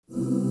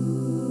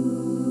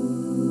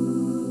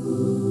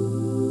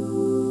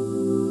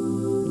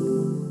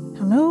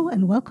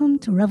welcome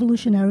to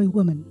Revolutionary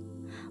Woman.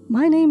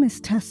 My name is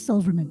Tess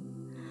Silverman.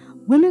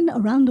 Women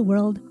around the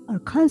world are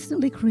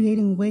constantly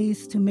creating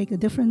ways to make a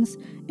difference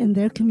in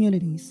their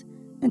communities,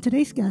 and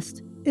today's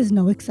guest is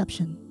no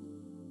exception.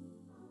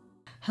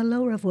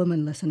 Hello, Rev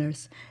Women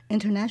listeners.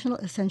 International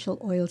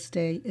Essential Oils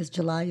Day is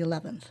July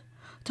 11th.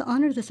 To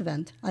honor this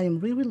event, I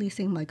am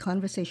re-releasing my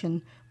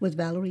conversation with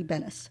Valerie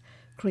Bennis,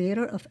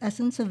 creator of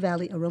Essence of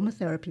Vali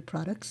Aromatherapy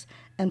products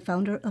and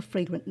founder of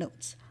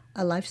Fragrant,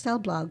 a lifestyle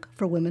blog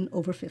for women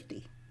over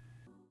 50.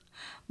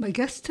 My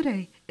guest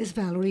today is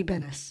Valerie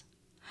Bennis.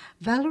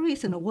 Valerie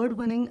is an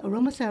award-winning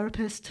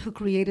aromatherapist who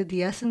created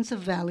the Essence of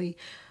Vali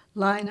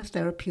line of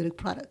therapeutic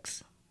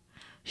products.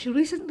 She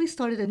recently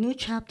started a new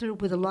chapter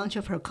with the launch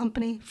of her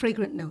company,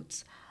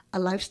 Fragrant, a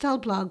lifestyle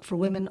blog for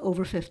women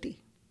over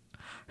 50.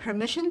 Her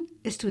mission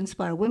is to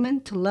inspire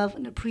women to love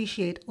and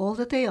appreciate all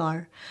that they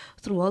are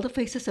through all the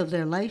phases of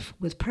their life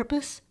with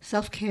purpose,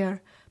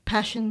 self-care,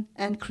 passion,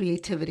 and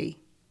creativity.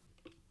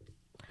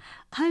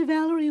 Hi,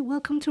 Valerie.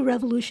 Welcome to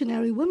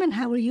Revolutionary Women.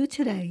 How are you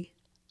today?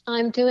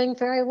 I'm doing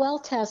very well,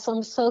 Tess.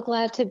 I'm so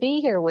glad to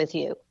be here with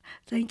you.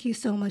 Thank you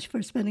so much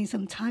for spending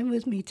some time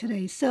with me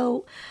today.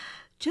 So,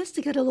 just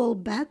to get a little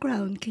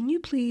background, can you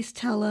please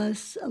tell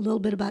us a little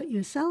bit about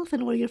yourself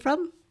and where you're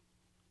from?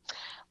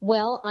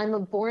 Well, I'm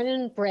a born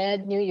and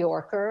bred New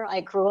Yorker.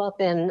 I grew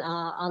up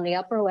on the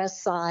Upper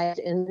West Side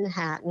in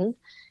Manhattan.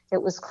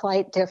 It was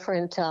quite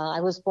different.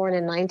 I was born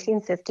in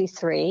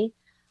 1953.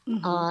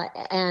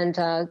 And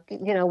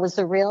was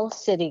a real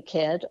city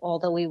kid,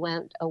 although we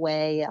went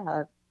away,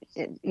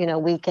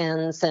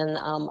 weekends and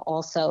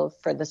also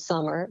for the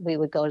summer, we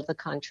would go to the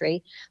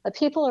country. But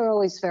people are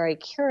always very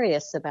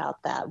curious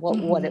about that,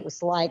 what it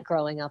was like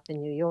growing up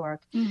in New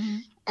York.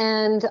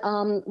 And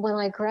when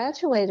I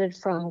graduated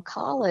from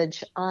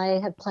college, I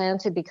had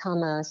planned to become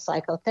a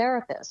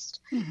psychotherapist.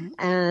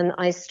 And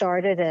I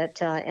started at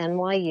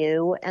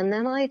NYU. And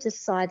then I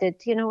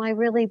decided, I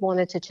really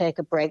wanted to take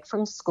a break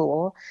from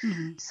school.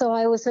 So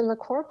I was in the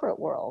corporate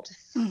world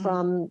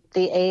from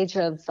the age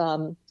of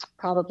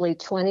probably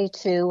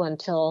 22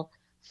 until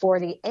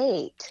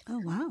 48.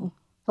 Oh, wow.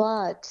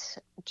 But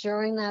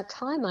during that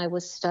time, I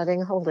was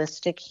studying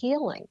holistic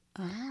healing.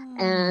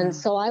 And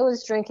so I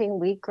was drinking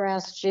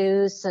wheatgrass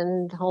juice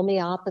and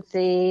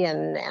homeopathy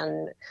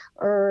and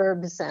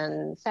herbs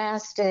and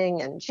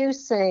fasting and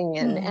juicing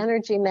and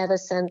energy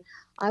medicine.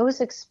 I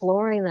was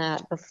exploring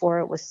that before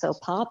it was so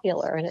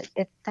popular, and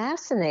it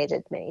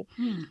fascinated me.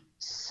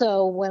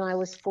 So when I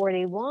was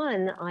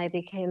 41, I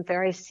became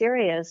very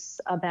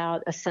serious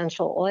about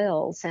essential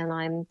oils, and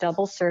I'm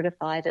double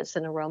certified as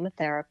an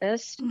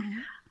aromatherapist.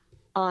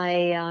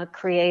 I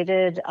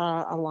created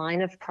a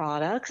line of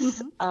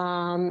products,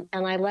 and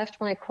I left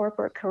my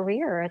corporate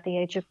career at the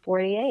age of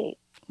 48.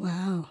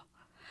 Wow.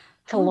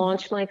 To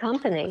launch my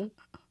company.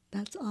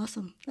 That's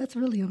awesome. That's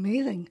really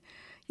amazing.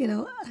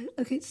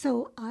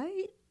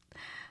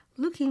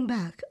 Looking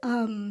back,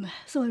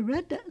 so I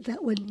read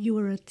that when you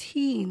were a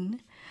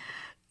teen,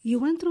 you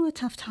went through a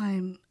tough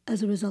time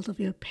as a result of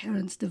your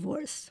parents'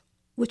 divorce,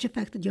 which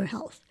affected your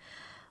health.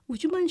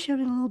 Would you mind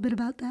sharing a little bit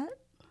about that?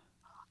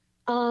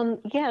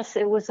 Yes,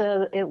 it was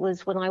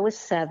when I was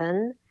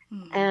 7,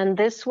 and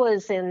this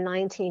was in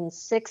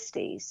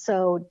 1960.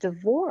 So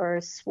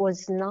divorce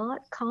was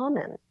not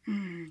common.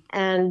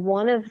 And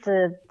one of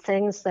the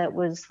things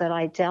that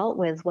I dealt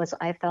with was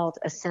I felt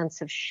a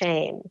sense of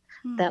shame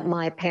that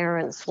my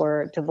parents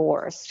were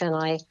divorced. And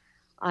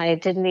I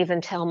didn't even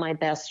tell my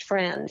best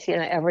friend,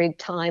 every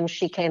time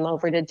she came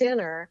over to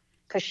dinner,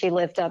 because she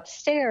lived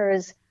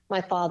upstairs, my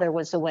father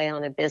was away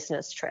on a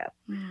business trip.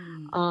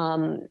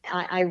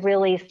 I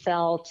really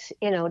felt,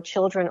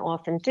 children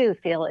often do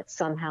feel it's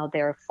somehow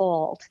their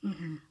fault.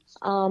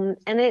 And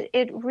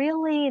it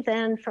really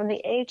then, from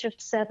the age of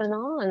 7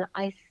 on,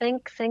 I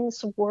think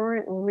things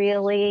weren't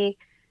really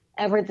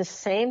ever the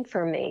same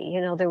for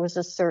me. There was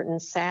a certain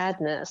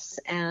sadness.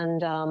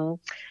 And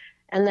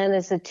then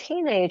as a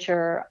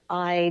teenager,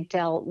 I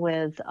dealt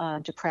with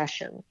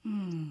depression.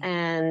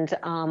 And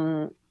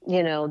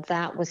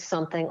that was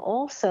something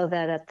also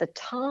that at the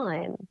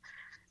time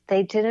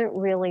they didn't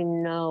really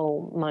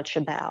know much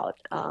about.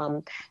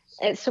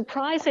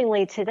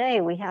 Surprisingly,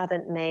 today we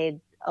haven't made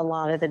a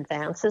lot of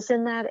advances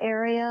in that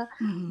area,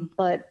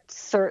 but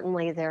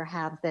certainly there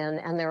have been,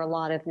 and there are a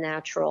lot of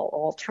natural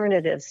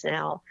alternatives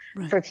now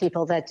for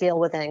people that deal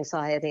with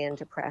anxiety and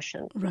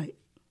depression. Right.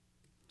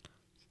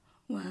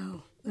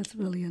 Wow, that's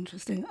really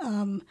interesting.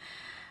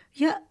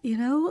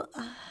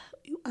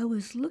 I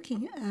was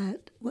looking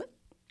at what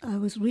I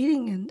was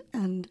reading,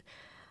 and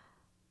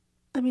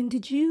I mean,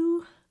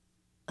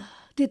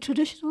 did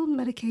traditional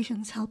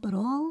medications help at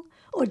all?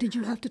 Or did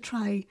you have to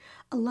try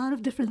a lot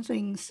of different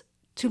things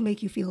to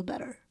make you feel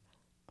better?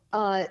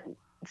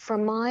 For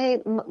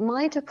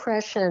my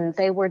depression,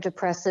 they were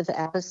depressive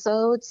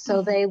episodes,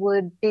 so they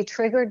would be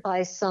triggered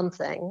by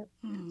something,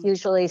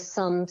 usually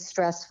some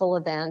stressful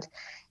event,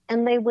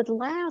 and they would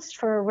last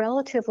for a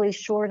relatively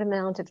short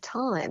amount of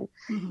time.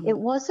 It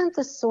wasn't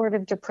the sort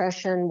of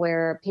depression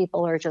where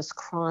people are just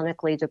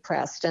chronically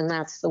depressed, and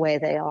that's the way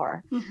they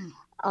are.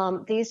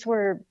 These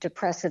were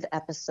depressive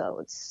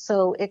episodes.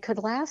 So it could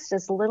last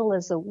as little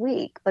as a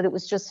week, but it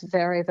was just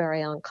very,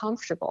 very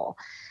uncomfortable.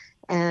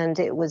 And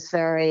it was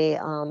very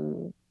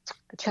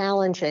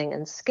challenging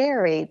and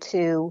scary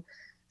to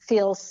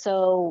feel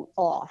so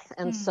off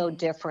and so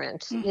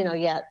different,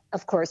 yet,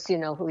 of course, you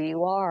know who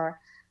you are.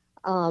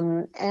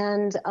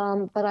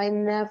 But I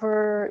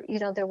never,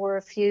 there were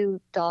a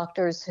few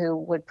doctors who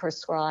would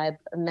prescribe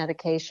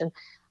medication.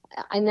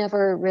 I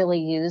never really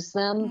used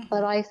them,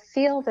 but I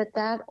feel that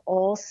that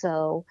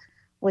also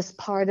was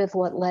part of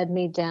what led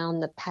me down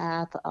the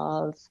path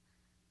of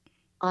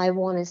I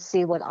want to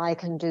see what I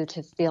can do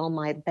to feel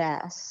my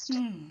best.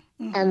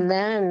 And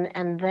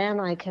then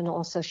I can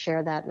also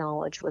share that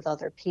knowledge with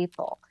other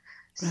people.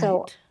 So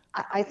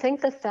Right. I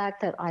think the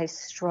fact that I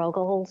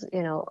struggled,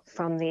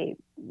 from the,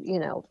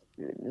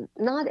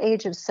 not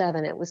age of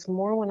 7, it was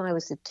more when I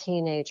was a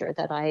teenager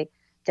that I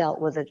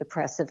dealt with a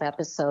depressive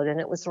episode. And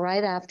it was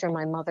right after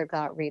my mother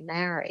got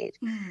remarried.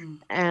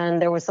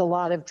 And there was a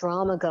lot of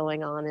drama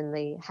going on in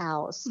the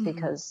house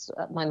because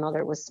my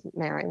mother was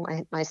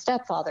marrying my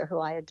stepfather, who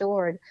I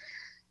adored.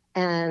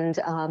 And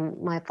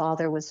my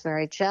father was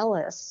very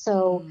jealous.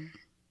 So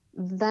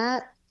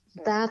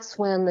that's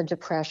when the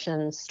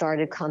depression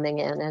started coming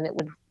in. And it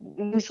would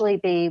usually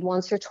be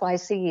once or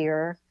twice a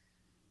year.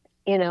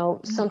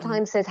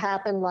 Sometimes it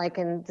happened like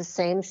in the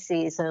same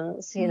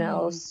seasons,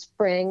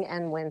 spring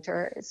and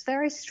winter. It's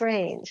very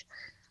strange.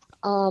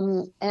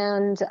 I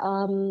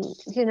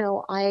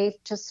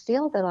just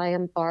feel that I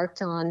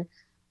embarked on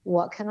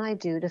what can I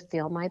do to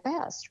feel my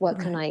best? What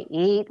can I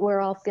eat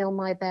where I'll feel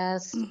my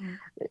best?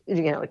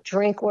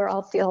 Drink where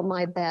I'll feel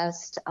my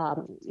best?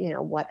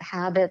 What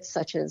habits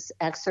such as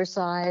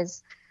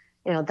exercise,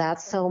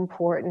 that's so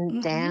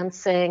important.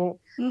 Dancing,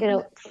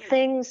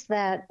 things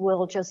that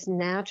will just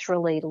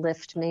naturally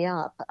lift me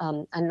up.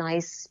 A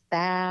nice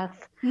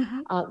bath.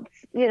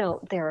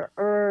 There are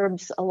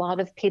herbs. A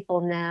lot of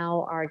people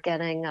now are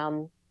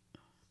getting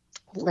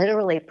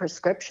literally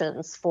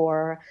prescriptions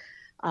for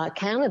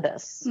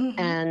cannabis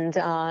and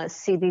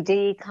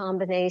CBD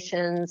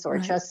combinations or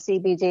just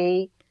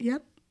CBD.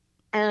 Yep.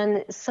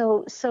 And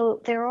so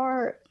there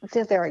are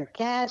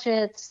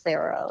gadgets.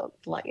 There are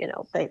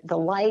the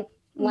light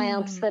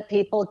lamps that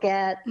people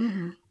get.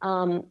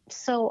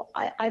 So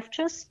I've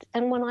just,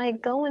 and when I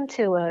go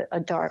into a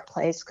dark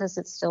place, because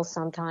it's still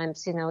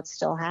sometimes, it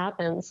still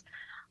happens,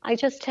 I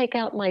just take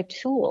out my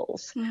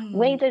tools.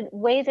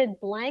 Weighted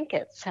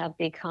blankets have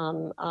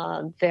become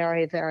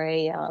very,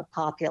 very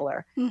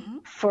popular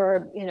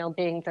for,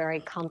 being very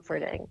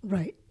comforting.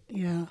 Right.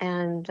 Yeah.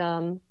 And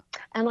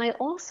I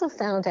also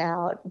found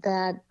out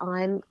that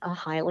I'm a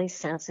highly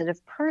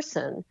sensitive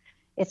person.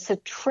 It's a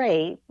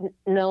trait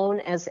known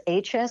as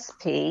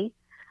HSP.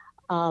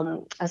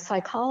 A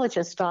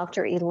psychologist,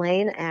 Dr.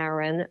 Elaine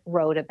Aron,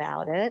 wrote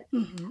about it.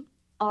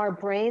 Our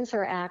brains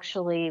are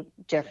actually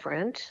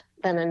different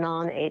than a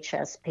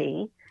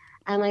non-HSP.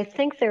 And I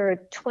think there are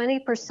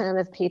 20%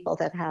 of people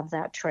that have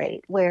that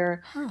trait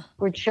where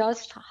we're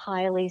just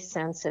highly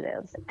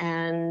sensitive.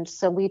 And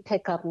so we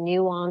pick up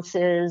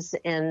nuances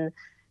in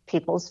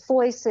people's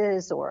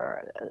voices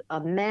or a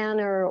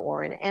manner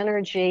or an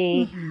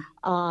energy.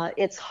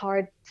 It's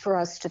hard for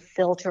us to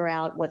filter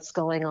out what's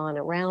going on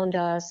around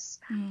us.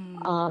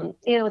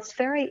 It's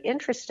very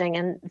interesting.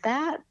 And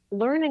that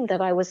learning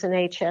that I was an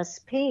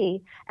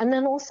HSP and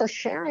then also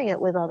sharing it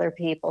with other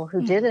people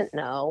who didn't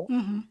know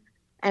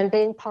and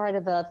being part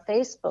of a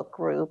Facebook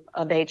group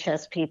of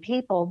HSP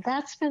people,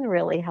 that's been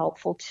really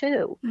helpful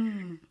too.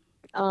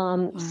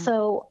 Wow.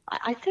 So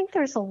I think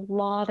there's a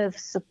lot of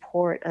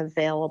support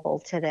available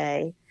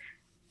today.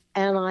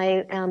 And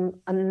I am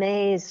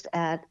amazed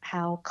at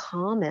how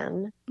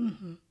common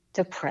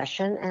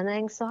depression and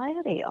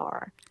anxiety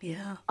are.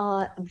 Yeah.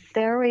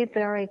 Very,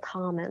 very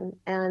common.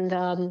 And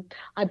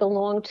I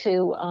belong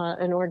to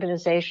an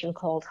organization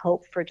called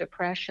Hope for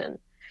Depression.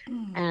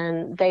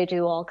 And they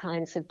do all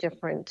kinds of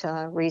different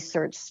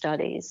research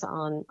studies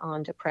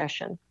on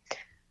depression.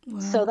 Wow.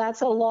 So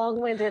that's a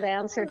long-winded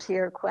answer to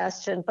your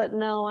question. But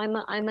no, I'm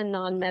a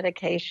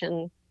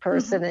non-medication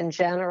person in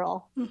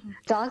general.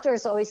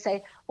 Doctors always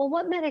say, well,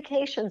 what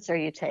medications are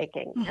you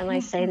taking? And I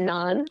say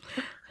none.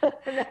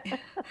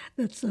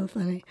 That's so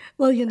funny.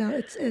 Well,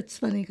 it's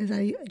funny because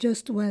I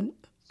just went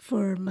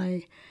for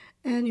my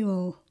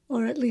annual,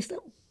 or at least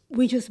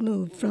we just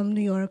moved from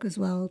New York as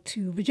well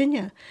to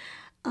Virginia,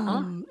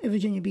 in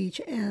Virginia Beach,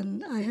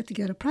 and I had to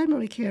get a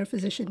primary care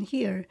physician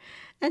here.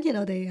 And,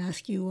 they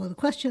ask you all the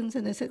questions,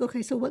 and they say,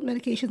 okay, so what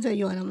medications are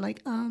you on? I'm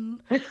like,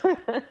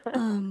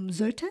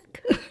 Zyrtec?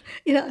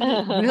 I'm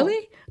like,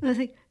 really? And I was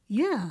like,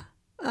 yeah.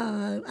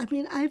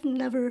 I've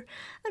never,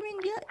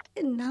 yeah,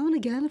 now and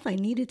again, if I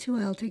needed to,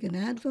 I'll take an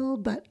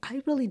Advil, but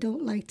I really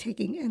don't like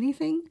taking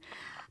anything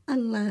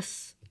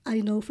unless I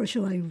know for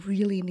sure I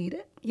really need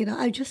it.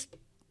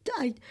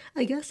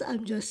 I guess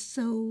I'm just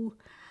so,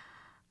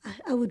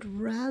 I would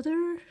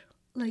rather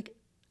like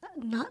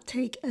not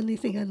take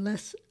anything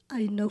unless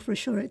I know for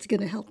sure it's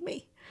going to help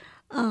me.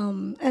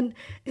 And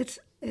it's,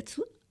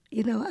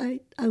 I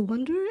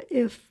wonder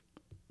if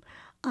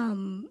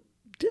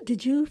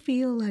Did you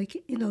feel like,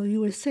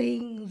 you were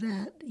saying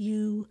that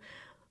you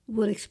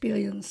would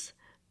experience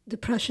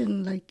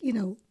depression, like,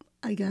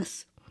 I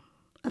guess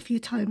a few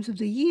times of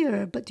the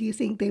year, but do you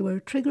think they were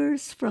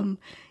triggers from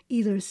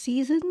either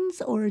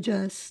seasons or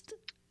just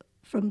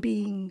from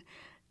being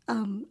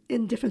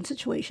in different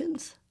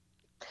situations?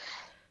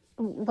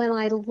 When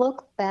I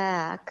look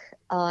back,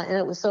 and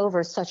it was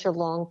over such a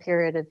long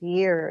period of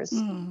years,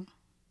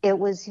 it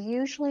was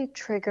usually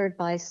triggered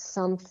by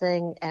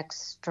something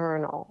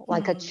external,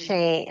 like a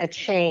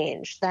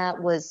change.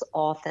 That was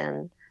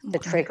often the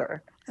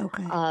trigger.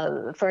 Okay.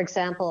 For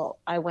example,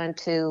 I went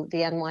to the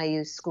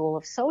NYU School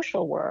of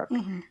Social Work,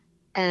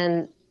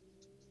 and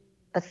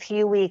a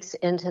few weeks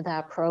into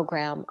that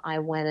program, I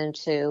went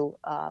into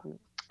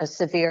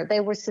they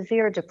were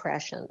severe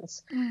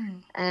depressions,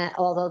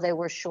 although they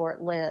were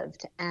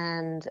short-lived,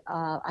 and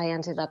I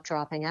ended up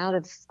dropping out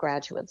of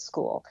graduate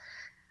school.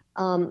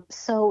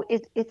 So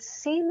it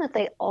seemed that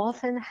they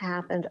often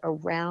happened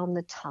around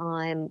the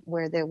time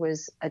where there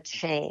was a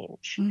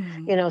change,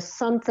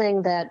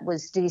 something that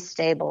was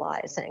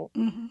destabilizing,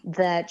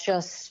 that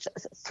just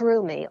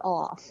threw me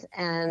off,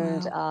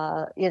 and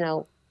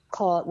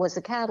was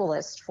a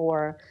catalyst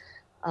for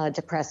a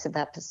depressive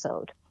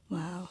episode.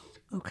 Wow.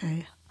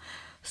 Okay.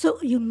 So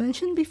you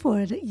mentioned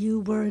before that you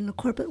were in the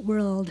corporate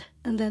world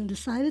and then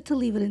decided to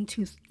leave it in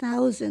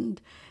 2000,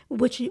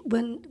 which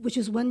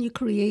is when you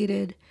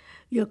created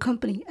your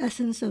company,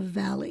 Essence of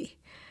Valley.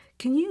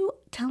 Can you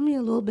tell me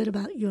a little bit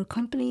about your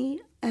company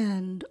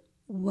and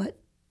what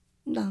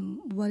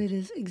it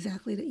is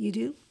exactly that you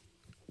do?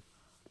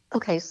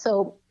 Okay,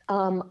 so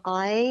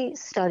I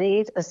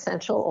studied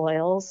essential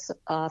oils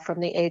from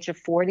the age of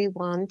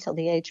 41 till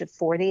the age of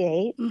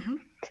 48.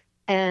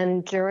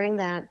 And during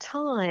that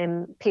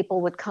time,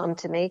 people would come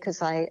to me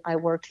because I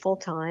worked full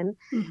time,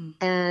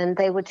 and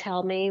they would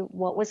tell me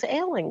what was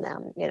ailing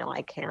them.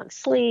 I can't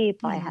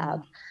sleep, I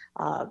have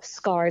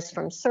scars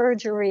from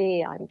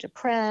surgery, I'm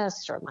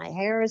depressed, or my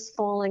hair is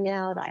falling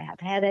out, I have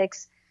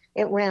headaches.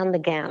 It ran the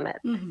gamut.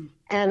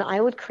 And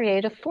I would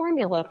create a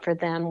formula for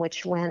them,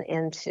 which went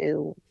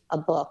into a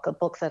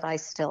book that I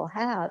still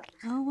have.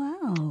 Oh,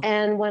 wow.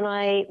 And when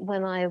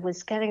I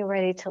was getting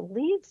ready to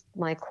leave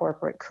my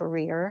corporate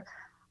career,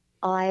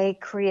 I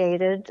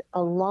created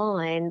a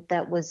line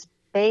that was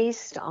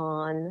based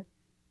on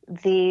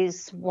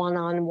these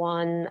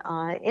one-on-one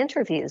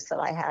interviews that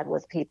I had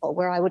with people,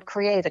 where I would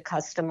create a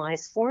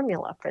customized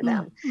formula for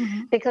them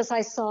because I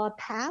saw a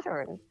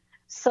pattern.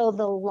 So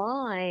the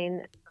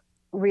line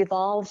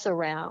revolves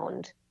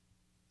around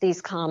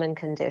these common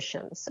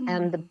conditions.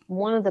 And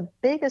one of the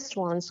biggest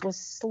ones was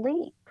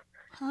sleep.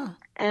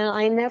 And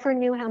I never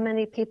knew how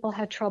many people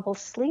had trouble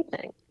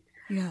sleeping.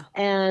 Yeah.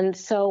 And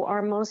so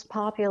our most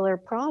popular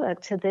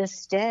product to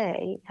this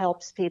day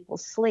helps people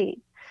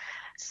sleep.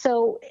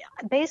 So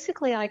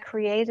basically, I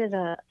created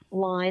a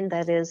line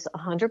that is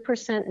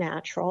 100%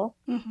 natural.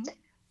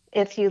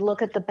 If you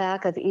look at the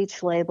back of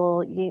each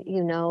label,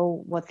 you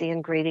know what the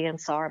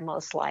ingredients are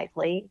most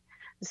likely.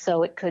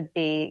 So it could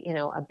be,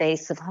 a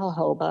base of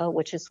jojoba,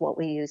 which is what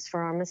we use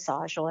for our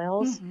massage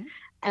oils,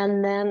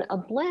 and then a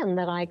blend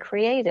that I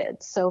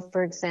created. So,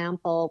 for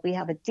example, we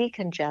have a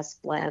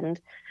decongest blend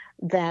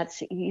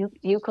that's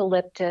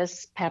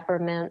eucalyptus,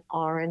 peppermint,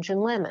 orange,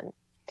 and lemon.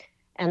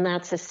 And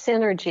that's a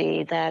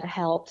synergy that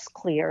helps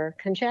clear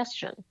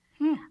congestion.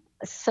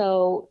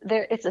 So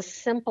it's a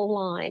simple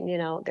line.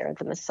 There are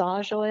the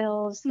massage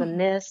oils, the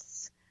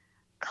mists,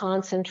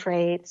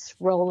 concentrates,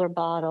 roller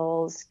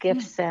bottles,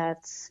 gift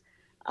sets.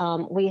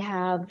 We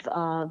have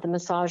the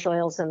massage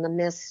oils and the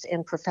mist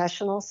in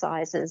professional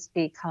sizes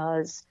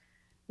because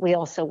we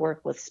also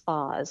work with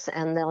spas,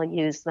 and they'll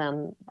use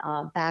them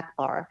back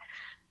bar.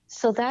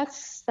 So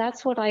that's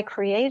what I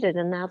created,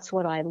 and that's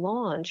what I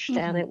launched,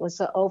 and it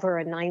was over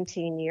a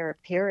 19-year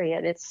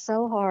period. It's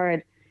so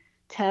hard,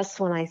 Tess,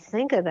 when I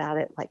think about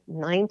it, like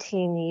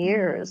 19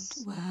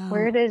 years. Wow.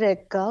 Where did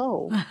it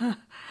go?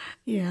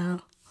 Yeah.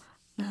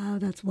 Wow,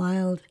 that's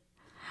wild.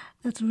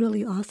 That's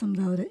really awesome,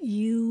 though, that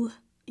you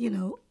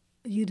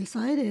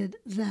decided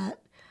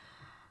that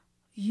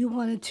you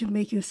wanted to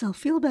make yourself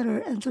feel better.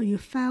 And so you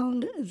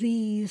found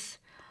these,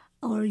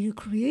 or you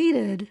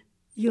created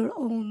your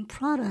own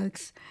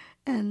products.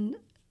 And,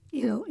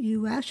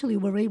 you actually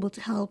were able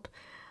to help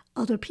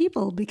other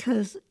people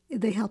because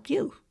they helped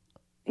you,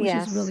 which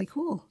Yes. is really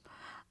cool.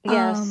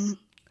 Yes.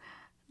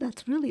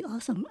 That's really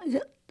awesome.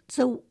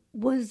 So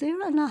was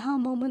there an aha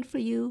moment for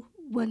you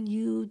when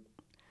you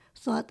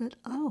thought that,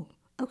 oh,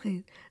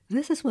 okay,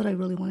 this is what I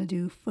really want to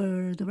do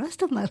for the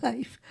rest of my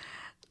life?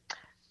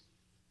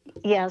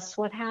 Yes,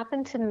 what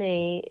happened to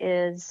me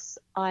is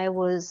I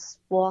was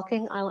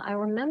walking, I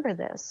remember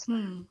this.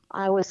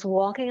 I was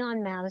walking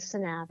on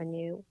Madison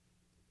Avenue,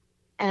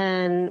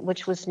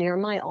 which was near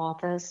my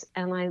office,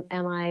 and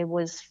I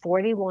was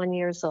 41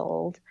 years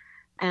old,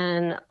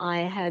 and I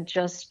had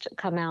just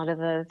come out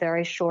of a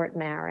very short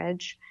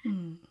marriage,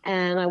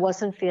 and I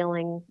wasn't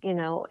feeling,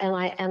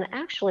 and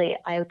actually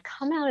I had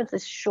come out of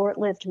this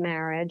short-lived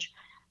marriage,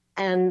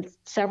 and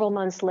several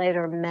months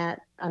later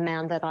met a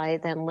man that I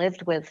then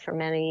lived with for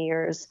many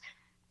years.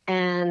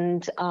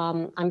 And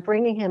I'm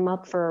bringing him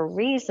up for a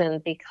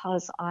reason,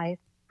 because I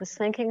was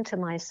thinking to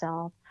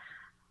myself,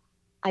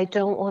 I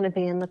don't want to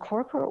be in the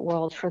corporate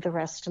world for the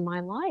rest of my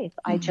life.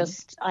 I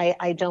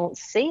don't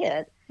see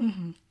it.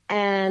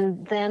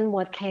 And then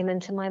what came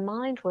into my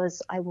mind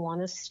was, I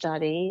want to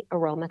study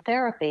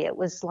aromatherapy. It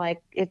was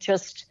like, it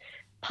just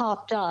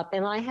popped up.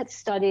 And I had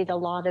studied a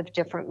lot of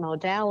different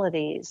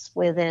modalities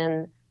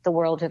within the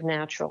world of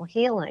natural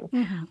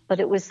healing. But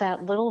it was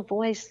that little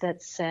voice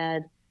that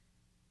said,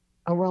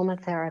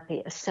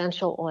 aromatherapy,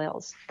 essential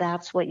oils,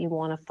 that's what you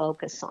want to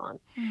focus on.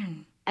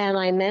 And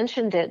I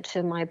mentioned it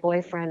to my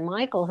boyfriend,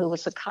 Michael, who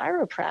was a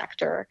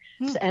chiropractor,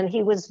 and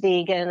he was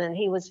vegan and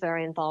he was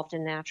very involved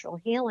in natural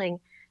healing.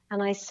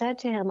 And I said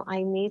to him,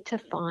 I need to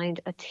find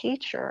a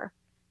teacher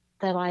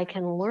that I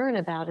can learn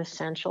about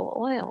essential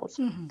oils.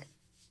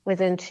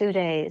 Within 2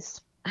 days,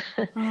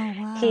 Oh,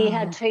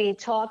 wow. he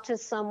talked to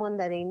someone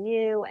that he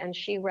knew, and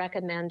she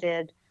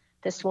recommended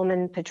this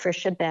woman,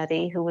 Patricia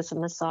Betty, who was a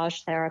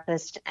massage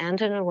therapist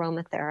and an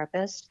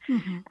aromatherapist.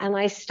 And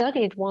I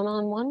studied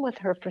one-on-one with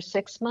her for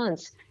 6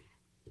 months.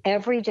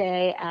 Every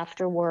day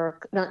after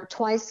work, not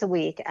twice a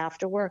week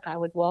after work, I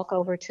would walk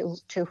over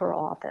to her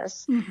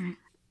office.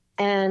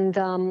 And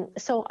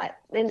so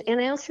in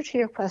answer to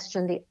your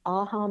question, the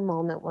aha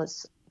moment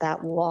was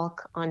that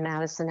walk on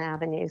Madison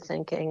Avenue,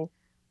 thinking,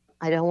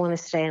 I don't want to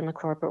stay in the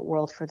corporate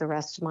world for the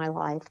rest of my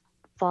life,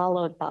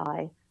 followed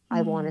by,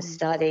 I want to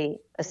study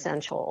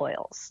essential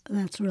oils.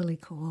 That's really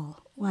cool.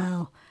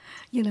 Wow.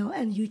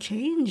 And you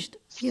changed,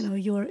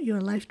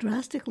 your life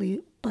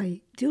drastically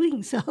by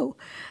doing so.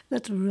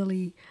 That's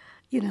really,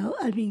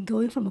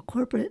 going from a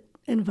corporate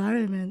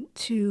environment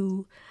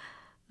to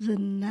the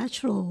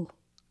natural,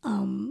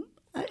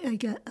 I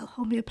get a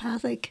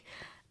homeopathic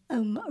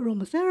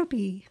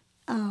aromatherapy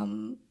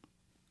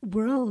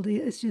world.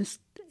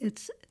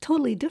 It's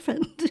totally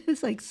different.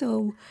 It's like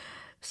so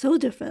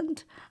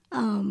different.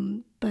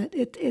 But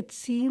it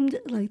seemed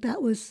like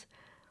that was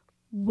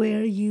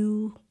where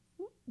you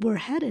were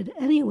headed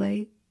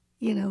anyway,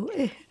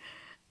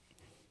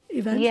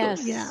 eventually.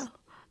 Yes. Yeah.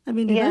 I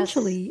mean, Yes.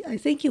 eventually, I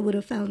think you would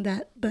have found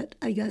that, but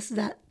I guess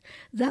that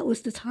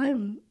was the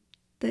time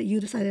that you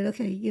decided,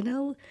 okay,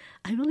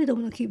 I really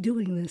don't want to keep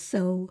doing this.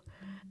 So,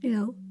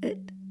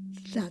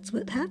 that's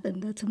what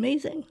happened. That's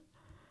amazing.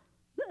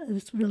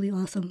 It's really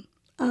awesome.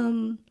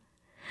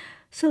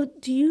 So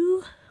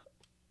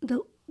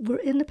we're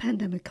in the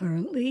pandemic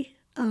currently.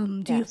 Do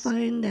you Yes.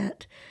 find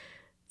that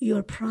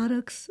your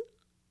products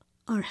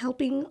are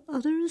helping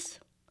others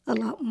a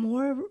lot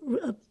more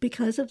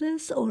because of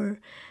this? Or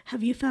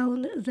have you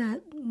found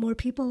that more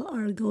people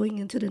are going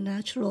into the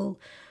natural,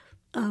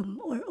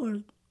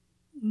 or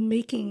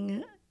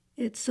making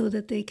it so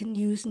that they can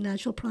use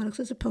natural products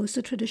as opposed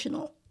to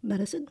traditional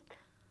medicine?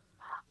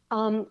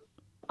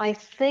 I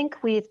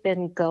think we've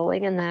been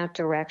going in that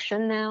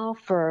direction now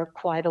for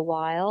quite a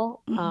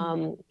while.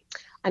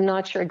 I'm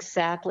not sure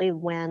exactly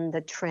when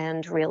the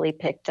trend really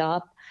picked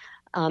up.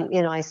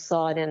 I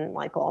saw it in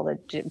like all the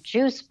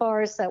juice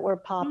bars that were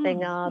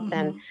popping up,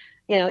 and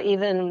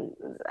even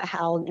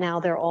how now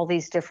there are all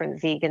these different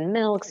vegan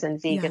milks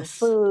and vegan Yes.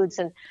 foods,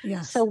 and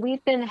Yes. so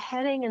we've been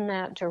heading in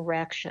that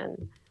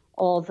direction.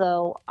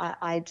 Although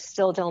I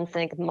still don't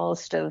think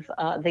most of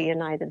the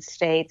United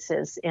States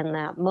is in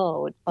that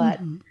mode, but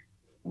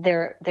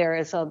there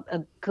is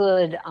a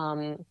good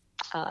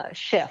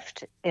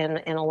shift in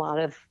a lot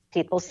of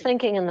people's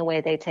thinking and the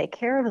way they take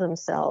care of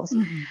themselves.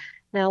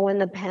 Now, when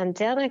the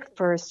pandemic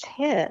first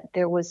hit,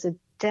 there was a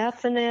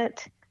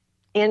definite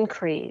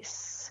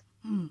increase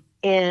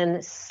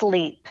in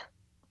sleep.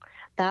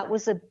 That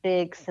was a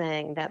big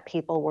thing that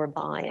people were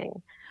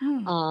buying.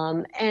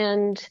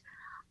 And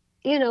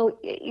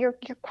your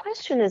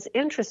question is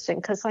interesting,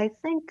 because I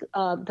think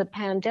the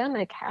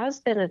pandemic has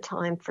been a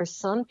time for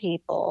some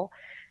people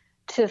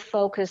to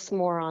focus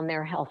more on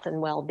their health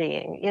and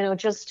well-being.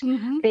 Just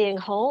being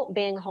home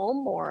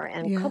more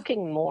and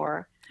cooking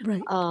more.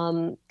 Right.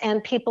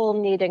 And people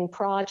needing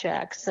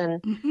projects,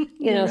 and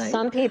You're right.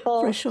 some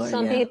people, For sure,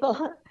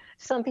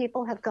 some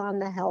people have gone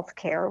the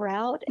healthcare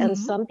route, and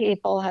some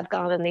people have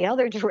gone in the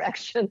other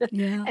direction.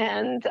 Yeah.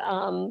 And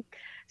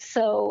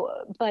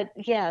but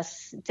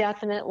yes,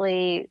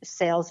 definitely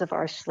sales of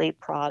our sleep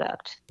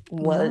product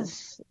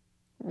was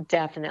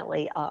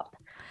definitely up.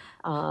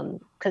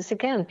 Because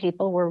again,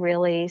 people were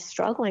really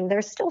struggling.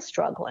 They're still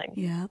struggling.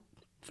 Yeah,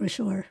 for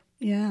sure.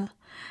 Yeah.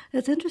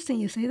 It's interesting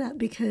you say that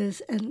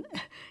because, and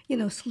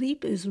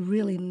sleep is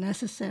really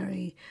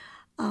necessary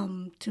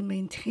to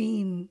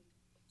maintain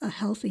a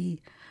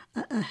healthy,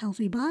 a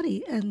healthy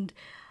body. And,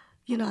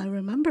 I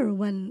remember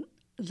when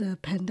the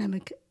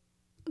pandemic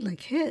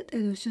like hit,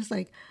 and it was just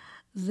like,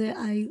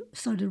 I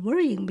started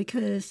worrying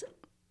because,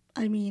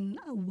 I mean,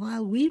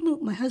 while we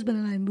moved, my husband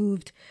and I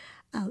moved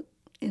out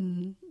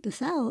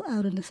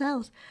out in the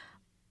South,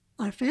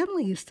 our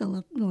family is still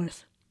up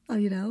north,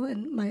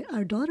 and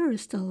our daughter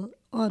is still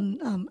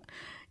on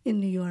in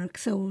New York.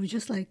 So it was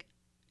just like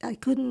I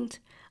couldn't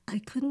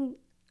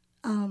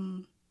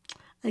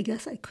I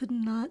guess I could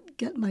not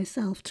get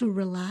myself to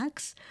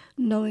relax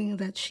knowing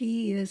that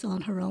she is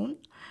on her own.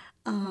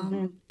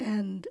 Mm-hmm.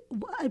 And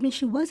I mean,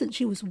 she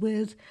was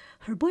with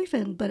her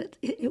boyfriend, but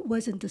it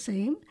wasn't the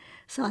same.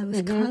 So I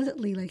was Mm-hmm.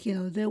 constantly like,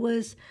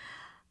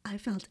 I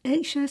felt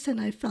anxious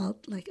and I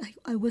felt like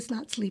I was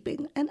not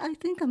sleeping. And I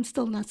think I'm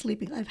still not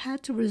sleeping. I've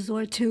had to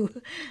resort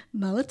to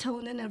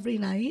melatonin every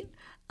night,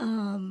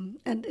 and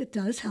it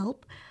does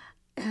help.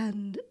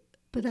 And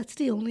but that's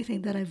the only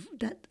thing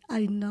that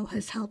I know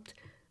has helped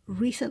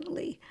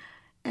recently.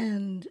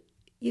 And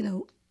you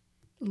know,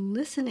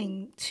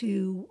 listening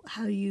to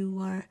how you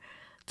are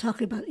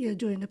talking about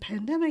during the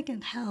pandemic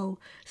and how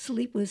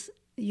sleep was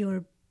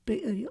your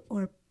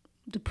or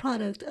the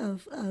product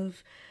of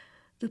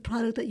the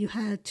product that you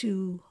had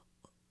to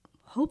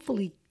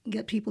hopefully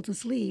get people to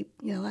sleep.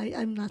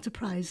 I'm not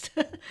surprised.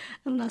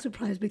 I'm not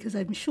surprised because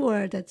I'm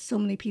sure that so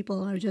many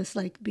people are just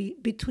like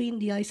between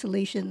the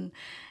isolation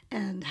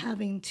and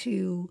having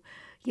to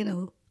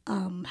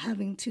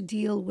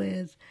deal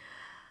with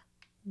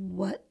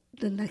what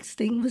the next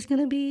thing was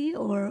going to be,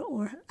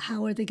 or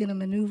how are they going to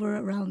maneuver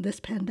around this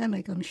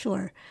pandemic. I'm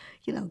sure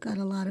got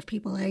a lot of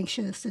people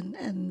anxious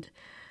and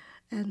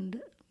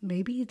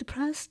maybe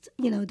depressed,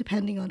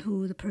 depending on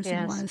who the person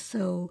Yes. was.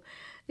 So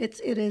it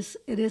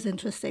is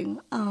interesting.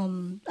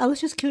 I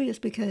was just curious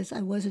because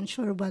I wasn't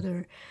sure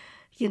whether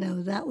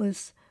that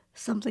was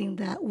something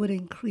that would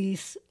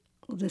increase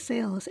the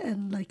sales,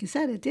 and like you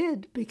said, it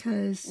did,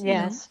 because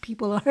Yes.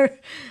 people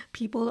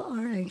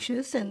are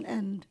anxious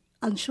and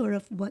unsure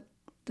of what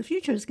the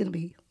future is going to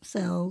be.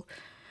 So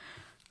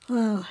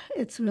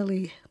it's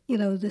really,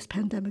 this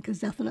pandemic has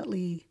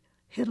definitely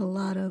hit a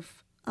lot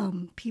of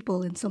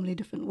people in so many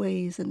different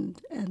ways, and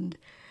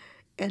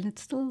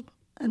it's still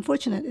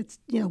unfortunate. It's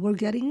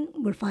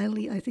we're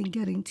finally, I think,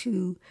 getting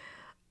to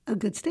a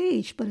good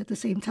stage, but at the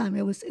same time,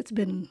 it's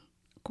been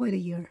quite a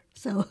year.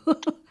 So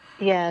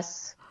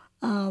Yes.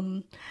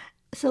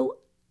 so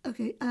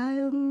okay,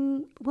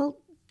 well,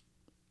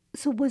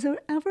 so was there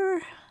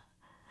ever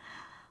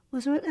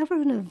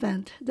an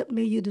event that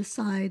made you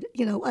decide?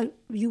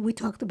 We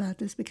talked about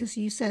this because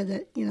you said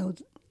that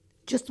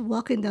just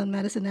walking down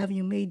Madison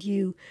Avenue made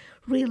you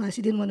realize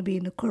you didn't want to be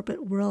in the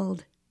corporate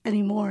world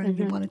anymore and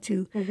you Mm-hmm. wanted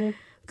to Mm-hmm.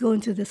 go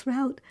into this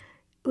route.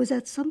 Was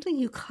that something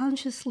you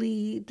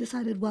consciously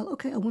decided, well,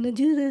 okay, I want to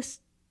do this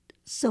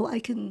so I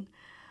can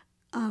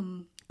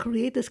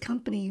create this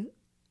company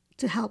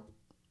to help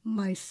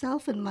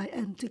myself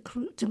and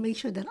to make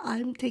sure that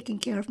I'm taking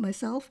care of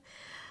myself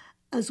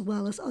as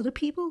well as other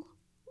people?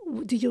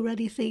 Did you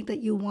already think that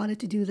you wanted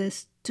to do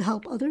this to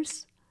help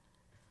others?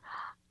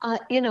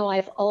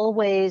 I've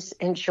always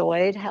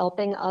enjoyed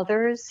helping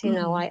others.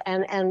 Mm-hmm.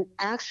 And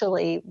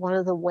actually one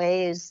of the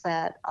ways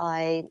that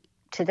I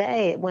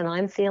today, when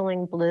I'm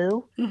feeling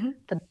blue, Mm-hmm.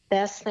 the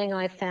best thing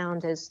I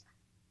found is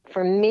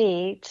for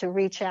me to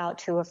reach out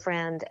to a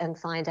friend and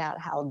find out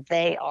how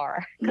they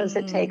are, because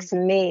it Mm, takes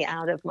me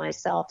out of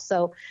myself.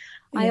 So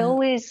yeah.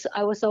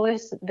 I was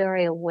always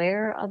very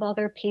aware of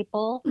other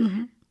people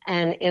Mm-hmm.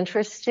 and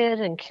interested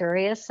and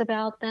curious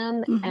about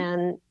them,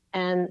 Mm-hmm.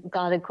 and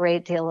got a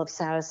great deal of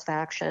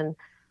satisfaction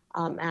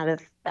out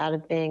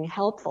of being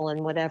helpful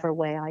in whatever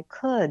way I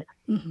could.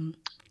 Mm-hmm.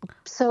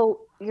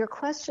 So your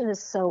question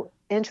is so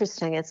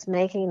interesting. It's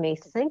making me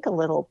think a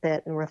little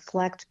bit and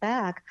reflect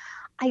back.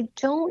 I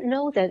don't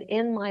know that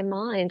in my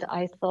mind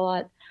I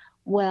thought,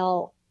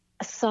 well,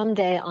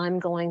 someday I'm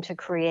going to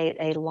create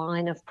a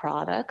line of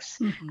products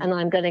Mm-hmm. and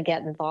I'm going to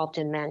get involved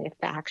in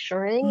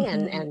manufacturing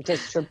Mm-hmm. and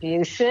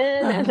distribution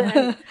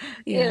and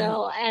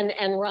Yeah.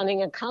 and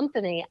running a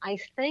company. I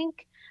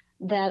think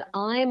that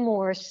I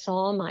more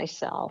saw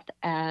myself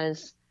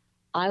as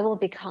I will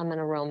become an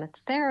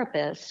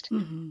aromatherapist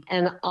Mm-hmm.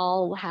 and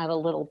I'll have a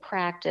little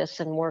practice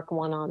and work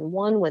one on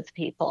one with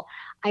people.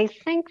 I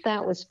think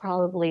that was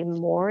probably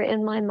more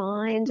in my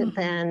mind Mm-hmm.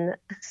 than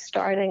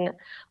starting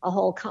a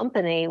whole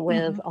company Mm-hmm.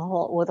 with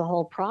a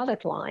whole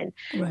product line.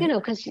 Right.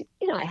 Because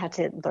I had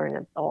to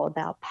learn all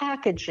about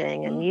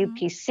packaging and Mm-hmm.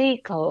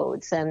 UPC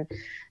codes and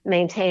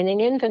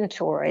maintaining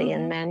inventory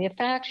and Mm-hmm.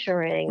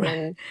 manufacturing Right.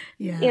 and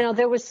Yeah.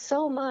 there was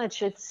so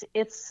much. It's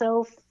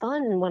so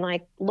fun when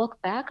I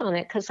look back on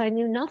it because I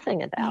knew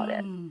nothing about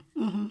it.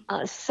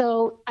 Mm-hmm.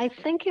 So I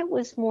think it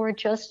was more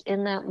just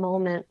in that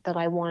moment that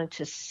I wanted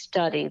to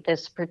study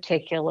this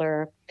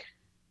particular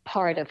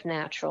part of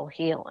natural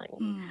healing.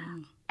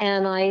 Mm-hmm.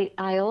 And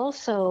I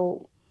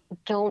also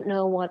don't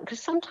know what,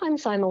 because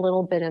sometimes I'm a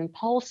little bit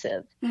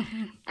impulsive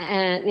Mm-hmm.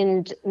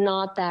 and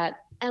not that,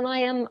 and I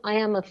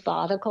am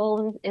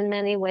methodical in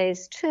many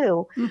ways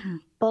too. Mm-hmm.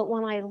 But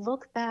when I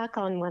look back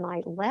on when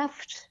I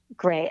left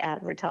gray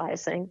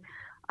advertising,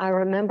 I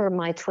remember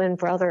my twin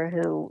brother,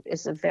 who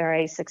is a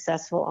very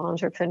successful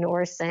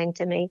entrepreneur, saying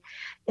to me,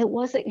 "It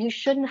wasn't, you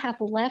shouldn't have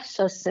left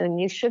so soon.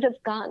 You should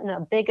have gotten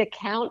a big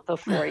account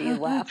before you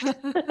left."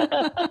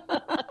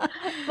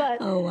 but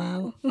Oh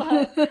wow.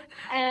 but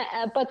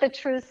but the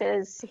truth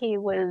is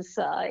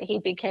he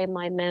became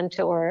my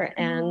mentor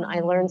and I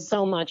learned Mm,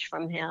 so much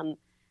from him.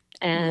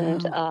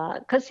 And wow.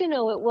 because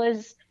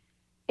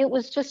it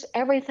was just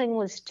everything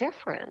was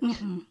different.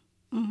 Mm-hmm.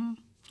 Mm-hmm.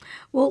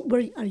 Well,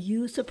 are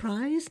you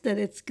surprised that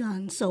it's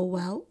gone so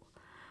well?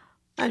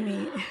 I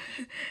mean,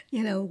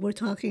 we're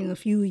talking a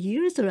few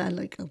years around,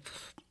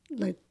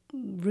 like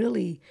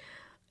really,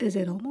 is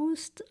it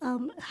almost?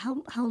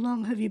 How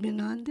long have you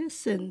been on this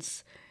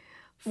since?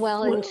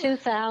 Well, in For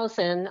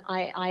 2000,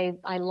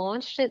 I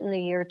launched it in the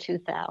year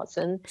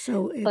 2000,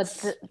 so but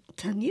it's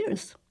 10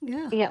 years.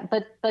 Yeah. yeah,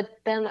 but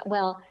then,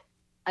 well,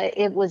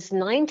 it was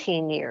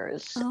 19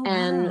 years, Oh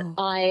and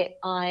wow.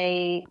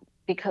 I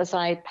because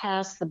I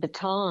passed the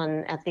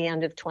baton at the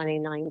end of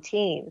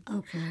 2019.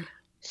 Okay.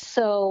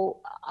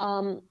 So,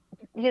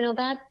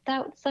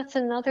 that's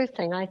another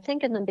thing. I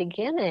think in the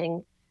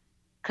beginning,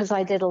 because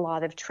I did a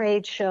lot of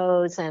trade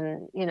shows,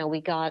 and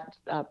we got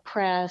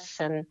press,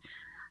 and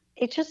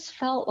it just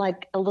felt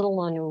like a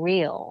little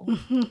unreal.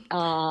 Mm-hmm.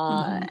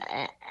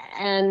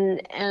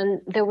 And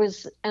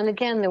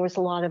again, there was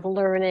a lot of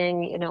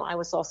learning. I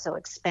was also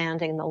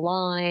expanding the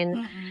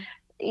line,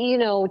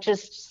 Mm-hmm.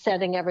 just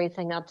setting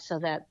everything up so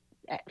that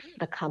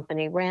the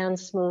company ran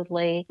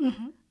smoothly.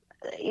 Mm-hmm.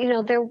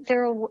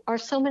 There are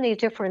so many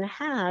different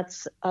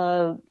hats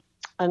of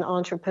an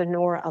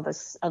entrepreneur of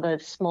a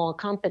small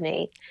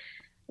company.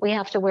 We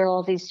have to wear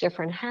all these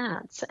different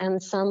hats,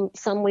 and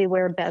some we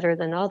wear better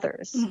than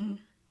others. Mm-hmm.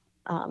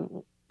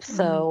 Um, Wow.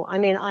 so, I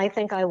mean, I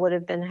think I would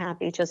have been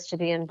happy just to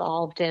be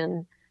involved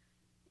in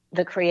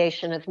the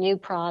creation of new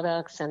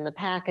products and the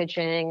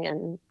packaging,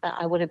 and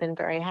I would have been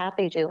very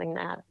happy doing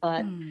that.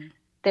 But Mm.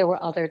 there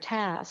were other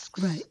tasks.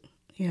 Right.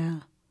 Yeah.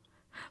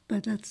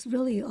 But that's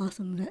really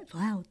awesome. That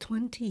wow,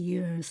 20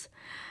 years.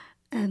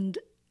 And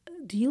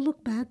do you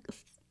look back,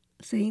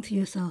 saying to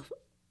yourself,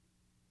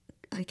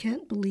 I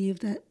can't believe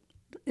that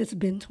it's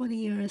been 20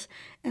 years,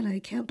 and I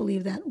can't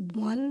believe that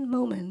one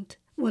moment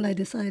when I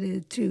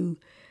decided to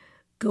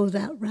go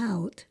that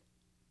route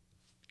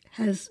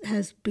has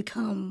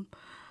become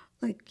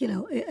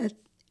it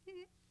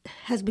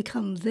has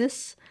become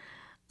this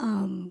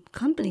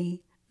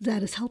company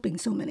that is helping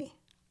so many.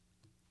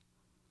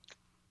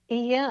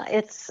 Yeah,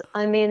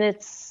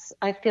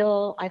 I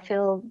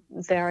feel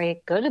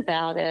very good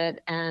about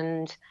it.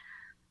 And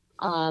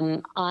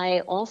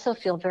I also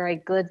feel very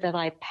good that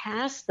I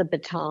passed the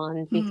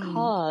baton Mm.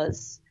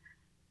 because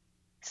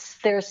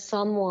there's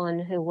someone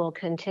who will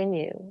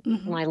continue.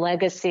 Mm-hmm. My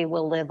legacy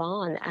will live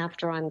on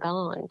after I'm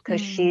gone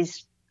because Mm.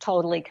 she's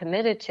totally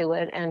committed to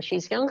it, and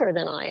she's younger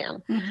than I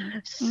am. Mm-hmm.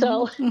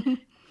 So, Mm-hmm.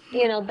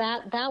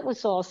 that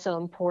was also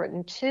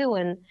important too.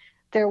 And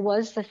there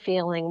was the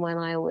feeling when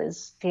I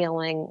was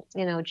feeling,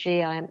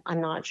 gee,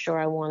 I'm not sure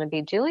I want to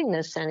be doing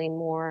this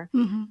anymore.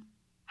 Mm-hmm.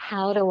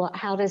 How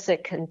does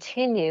it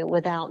continue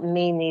without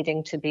me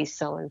needing to be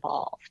so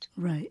involved?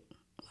 Right.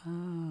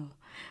 Oh.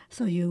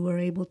 So you were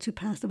able to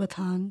pass the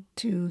baton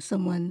to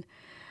someone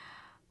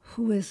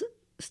who is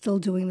still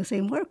doing the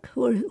same work,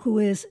 who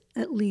is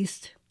at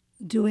least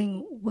doing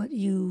what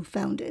you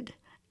founded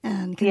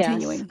and Yes,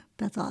 continuing.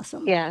 That's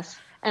awesome. yes.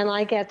 And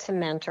I get to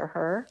mentor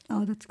her,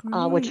 Oh, that's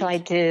which I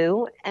great.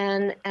 do,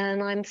 and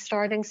I'm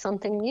starting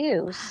something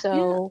new. Yeah,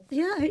 So,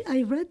 yeah.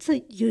 I read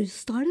that you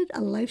started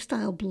a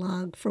lifestyle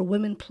blog for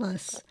Women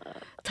Plus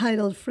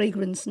titled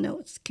Fragrance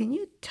Notes. Can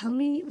you tell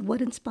me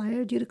what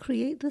inspired you to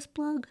create this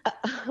blog?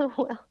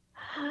 well,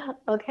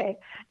 okay.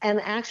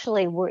 And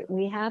actually,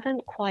 we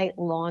haven't quite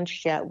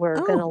launched yet. We're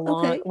gonna Oh,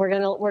 launch. okay.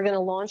 We're gonna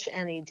launch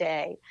any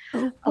day.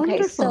 Oh, Okay.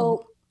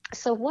 wonderful.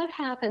 So what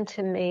happened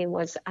to me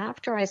was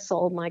after I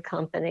sold my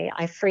company,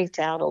 I freaked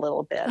out a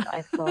little bit.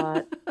 I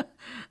thought, Oh,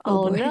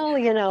 oh boy.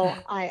 no,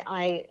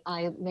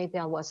 I maybe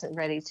I wasn't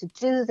ready to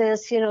do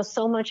this.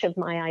 So much of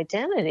my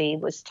identity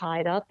was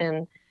tied up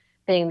in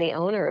being the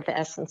owner of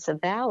Essence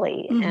of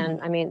Valley, Mm-hmm.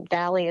 and I mean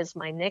Valley is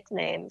my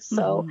nickname.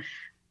 So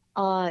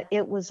Mm-hmm.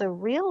 it was a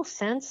real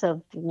sense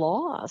of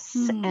loss,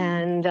 Mm-hmm.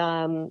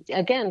 and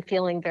again,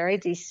 feeling very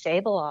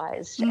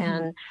destabilized. Mm-hmm.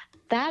 And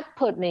that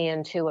put me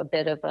into a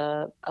bit of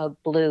a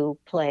blue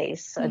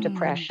place, a Mm-hmm.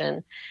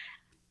 depression.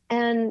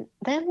 And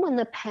then when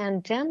the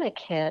pandemic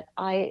hit,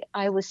 I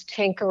was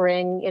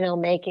tinkering,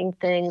 making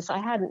things. I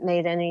hadn't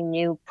made any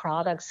new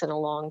products in a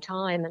long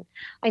time. And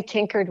I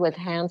tinkered with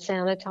hand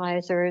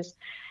sanitizers.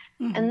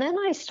 Mm-hmm. And then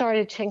I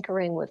started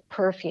tinkering with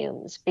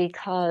perfumes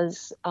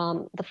because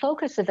the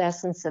focus of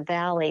Essence of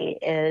Valley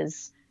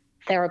is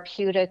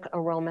therapeutic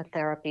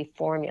aromatherapy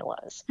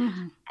formulas.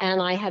 Mm-hmm.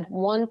 And I had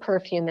one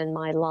perfume in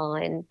my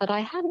line, but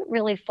I hadn't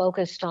really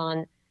focused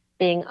on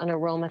being an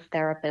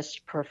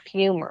aromatherapist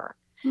perfumer.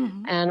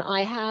 Mm-hmm. And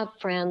I have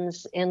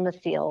friends in the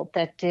field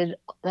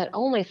that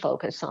only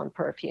focus on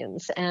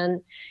perfumes.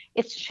 And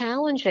it's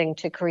challenging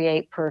to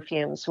create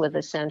perfumes with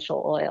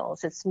essential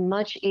oils. It's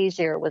much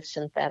easier with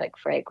synthetic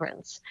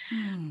fragrance.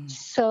 Mm-hmm.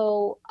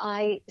 So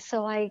I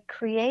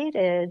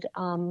created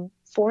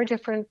four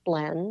different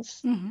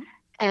blends, Mm-hmm.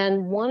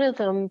 and one of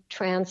them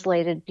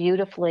translated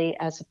beautifully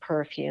as a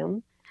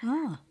perfume.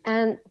 Ah.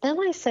 And then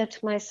I said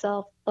to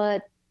myself,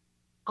 but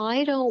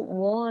I don't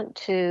want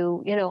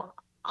to,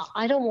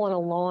 I don't want to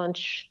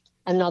launch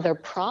another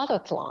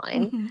product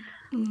line. Mm-hmm.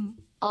 Mm-hmm.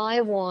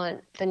 I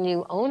want the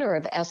new owner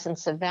of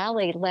Essence of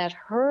Valley, let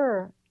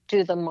her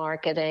do the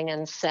marketing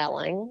and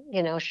selling.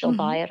 She'll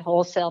buy it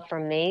wholesale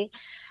from me,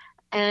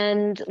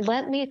 and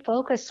let me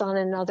focus on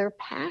another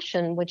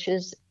passion, which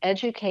is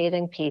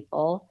educating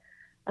people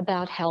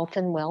about health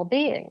and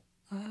well-being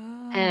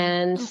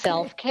and Okay.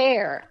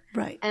 self-care.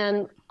 Right.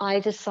 And I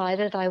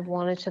decided I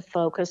wanted to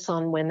focus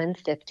on women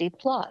 50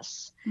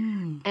 plus.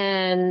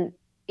 And,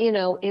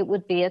 it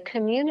would be a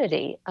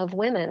community of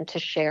women to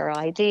share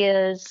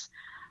ideas.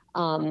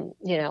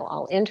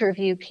 I'll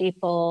interview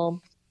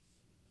people.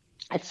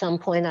 At some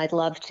point, I'd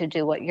love to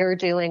do what you're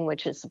doing,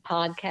 which is a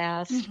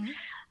podcast.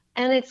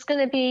 And it's going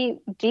to be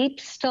deep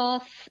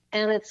stuff,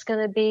 and it's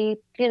going to be,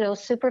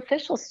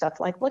 superficial stuff,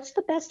 like what's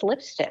the best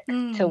lipstick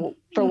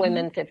for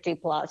women 50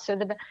 plus, or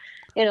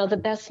the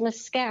best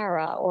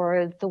mascara,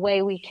 or the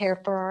way we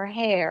care for our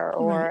hair,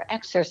 or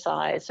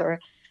exercise,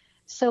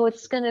 so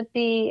it's going to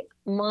be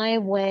my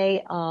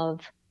way of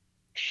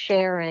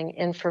sharing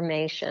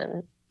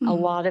information, a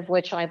lot of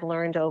which I've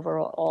learned over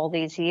all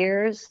these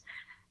years,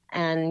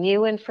 and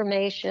new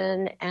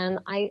information. And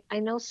I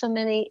know so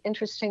many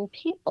interesting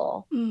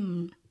people.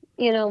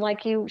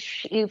 Like you've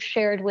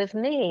shared with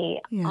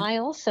me. Yeah. I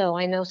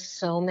know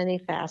so many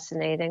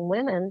fascinating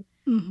women,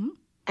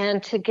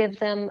 and to give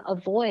them a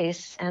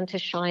voice and to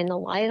shine the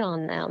light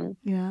on them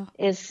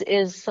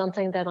is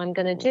something that I'm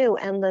going to do.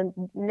 And the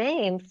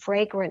name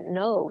Fragrant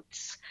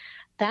Notes,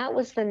 that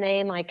was the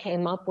name I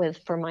came up with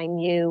for my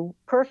new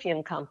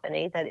perfume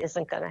company that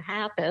isn't going to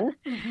happen.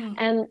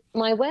 And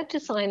my web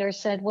designer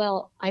said,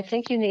 well, I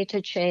think you need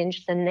to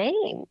change the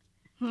name.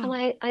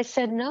 And I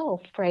said, no,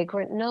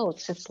 Fragrant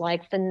Notes. It's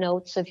like the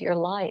notes of your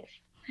life.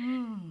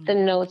 The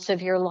notes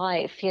of your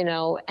life,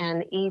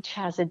 and each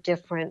has a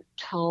different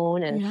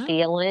tone and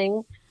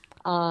feeling,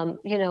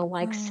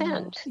 like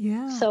scent.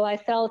 So I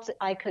felt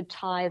I could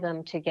tie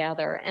them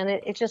together, and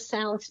it just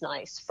sounds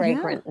nice,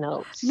 Fragrant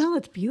Notes. No,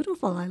 it's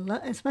beautiful. I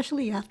love,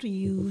 especially after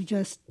you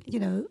just,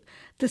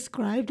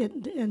 described it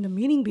and the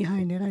meaning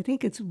behind it. I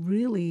think it's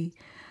really,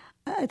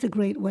 it's a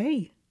great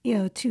way,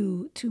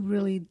 to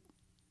really,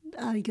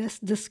 I guess,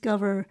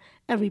 discover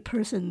every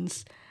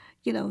person's,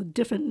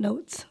 different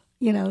notes,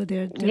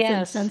 their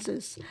different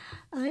senses.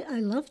 I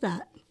love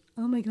that.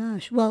 Oh my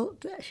gosh. Well,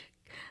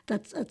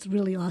 that's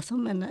really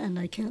awesome, and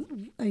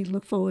I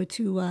look forward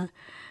to,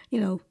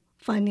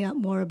 finding out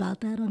more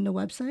about that on the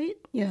website,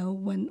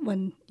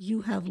 when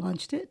you have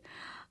launched it.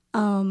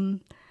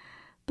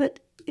 But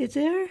is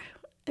there,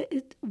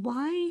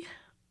 why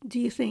do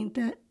you think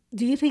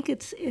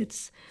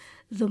it's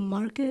the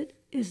market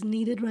is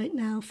needed right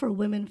now for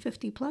women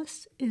 50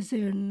 plus? Is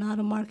there not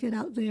a market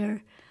out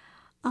there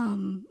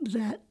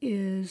that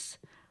is,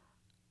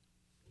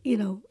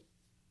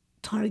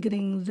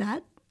 targeting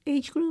that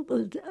age group,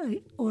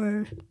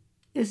 or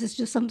is this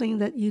just something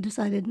that you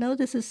decided, no,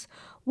 this is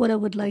what I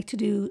would like to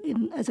do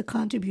as a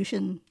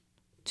contribution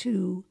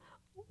to,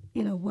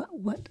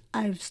 what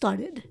I've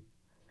started?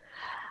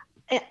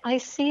 I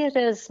see it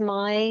as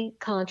my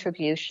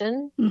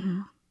contribution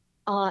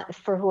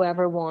for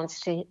whoever wants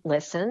to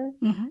listen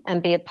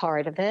and be a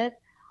part of it.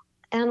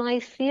 And I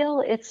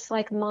feel it's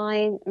like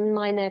my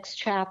next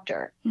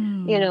chapter,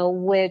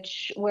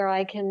 where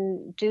I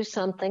can do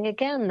something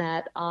again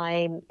that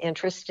I'm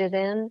interested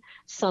in,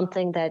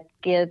 something that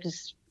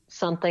gives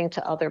something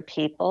to other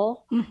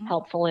people,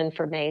 helpful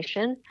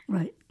information.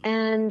 Right.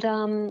 And,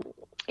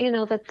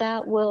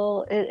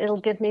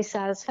 it'll give me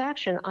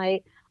satisfaction.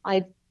 I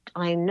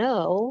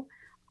know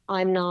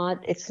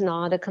it's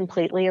not a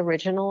completely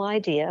original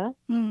idea.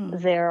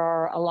 There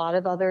are a lot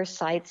of other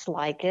sites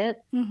like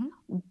it,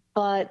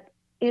 but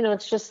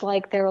it's just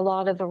like there are a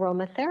lot of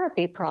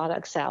aromatherapy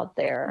products out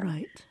there.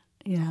 Right.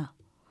 Yeah.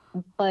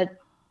 But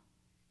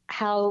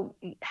how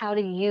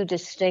do you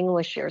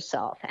distinguish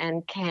yourself?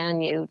 And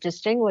can you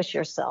distinguish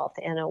yourself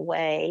in a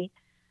way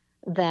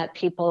that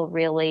people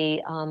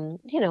really,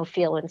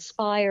 feel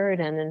inspired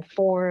and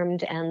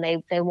informed, and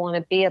they want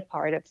to be a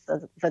part of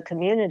the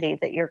community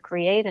that you're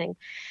creating?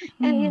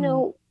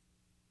 And,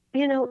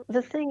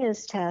 the thing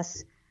is,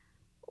 Tess,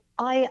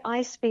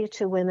 I speak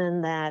to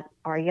women that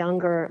are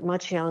younger,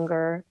 much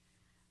younger,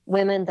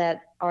 women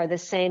that are the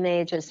same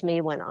age as me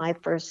when I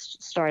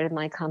first started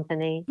my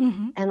company.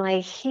 And I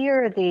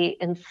hear the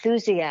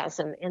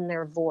enthusiasm in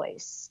their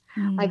voice.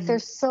 Like they're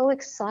so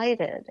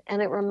excited.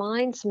 And it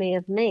reminds me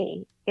of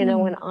me,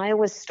 when I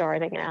was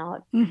starting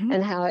out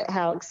and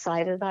how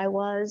excited I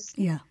was.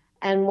 Yeah.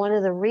 And one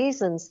of the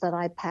reasons that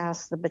I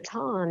passed the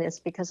baton is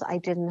because I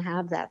didn't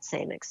have that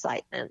same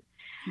excitement.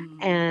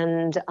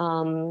 And,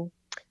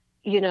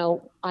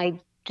 I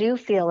do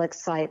feel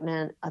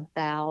excitement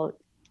about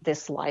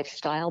this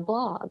lifestyle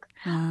blog.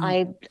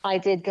 Wow. I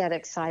did get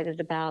excited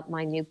about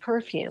my new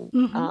perfume,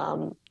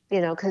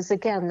 because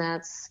again,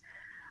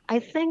 I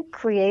think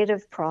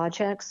creative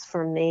projects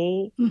for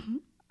me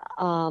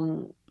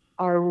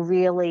are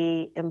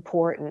really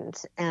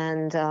important,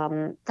 and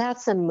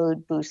that's a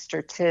mood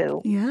booster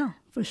too. Yeah,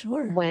 for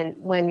sure.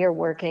 When you're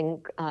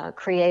working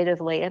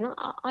creatively, and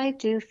I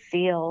do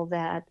feel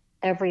that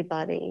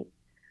everybody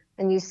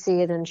and you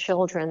see it in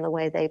children, the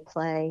way they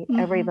play.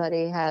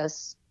 Everybody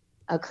has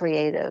a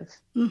creative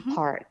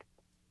part.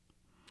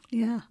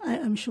 Yeah,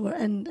 I'm sure.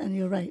 And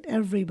you're right.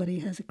 Everybody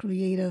has a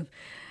creative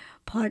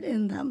part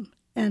in them.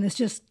 And it's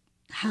just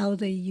how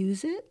they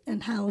use it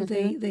and how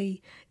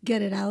they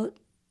get it out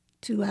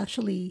to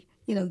actually,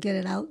 get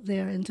it out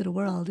there into the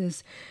world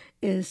is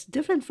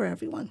different for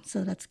everyone.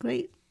 So that's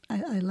great.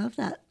 I love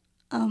that.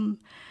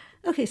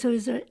 Okay, so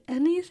is there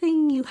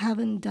anything you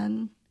haven't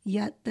done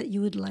yet that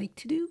you would like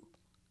to do?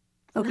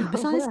 Okay,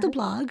 besides the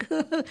blog,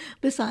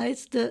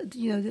 besides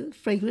the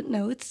fragrant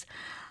notes,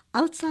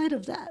 outside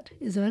of that,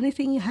 is there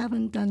anything you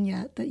haven't done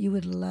yet that you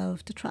would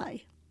love to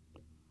try?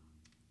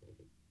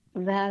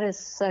 That is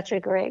such a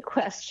great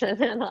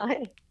question. And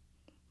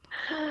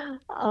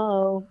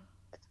oh,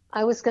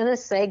 I was going to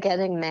say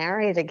getting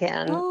married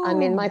again. I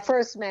mean, my Oh,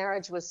 first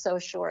marriage was so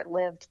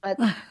short-lived, but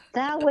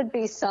that would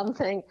be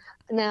something.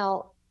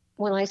 Now,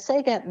 when I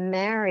say get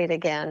married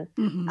again,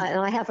 and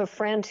I have a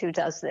friend who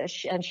does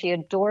this, and she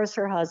adores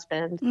her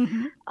husband.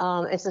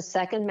 It's a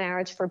second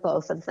marriage for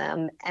both of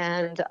them,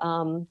 and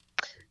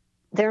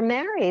they're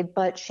married,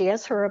 but she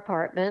has her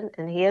apartment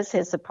and he has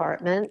his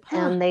apartment, huh,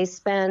 and they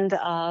spend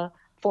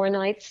 4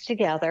 nights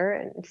together.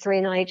 And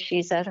 3 nights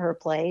she's at her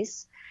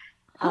place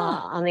huh,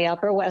 on the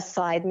Upper West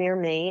Side near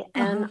me,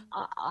 and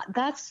uh-huh,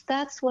 that's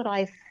what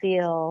I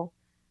feel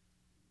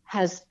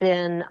has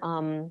been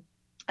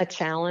a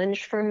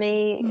challenge for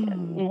me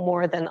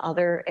more than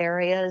other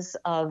areas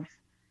of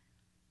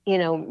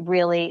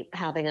really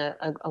having a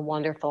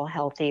wonderful,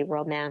 healthy,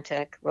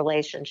 romantic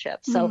relationship.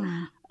 So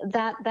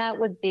that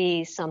would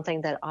be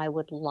something that I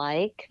would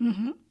like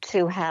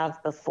to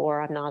have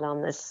before I'm not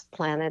on this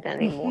planet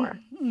anymore.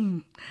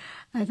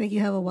 I think you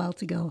have a while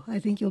to go. I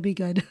think you'll be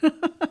good.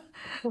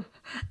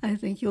 I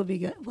think you'll be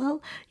good.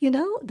 Well,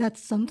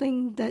 that's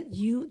something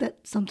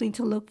that's something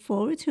to look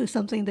forward to,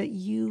 something that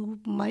you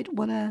might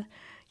want to,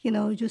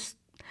 just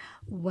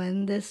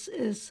when this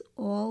is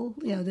all,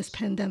 this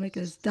pandemic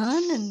is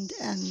done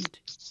and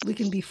we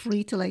can be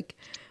free to like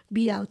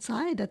be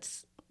outside.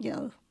 That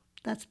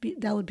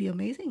would be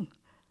amazing.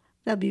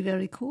 That'd be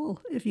very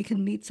cool if you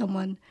can meet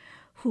someone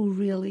who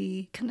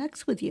really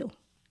connects with you.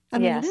 I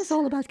mean, it is Yes,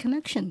 all about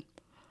connection,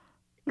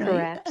 right?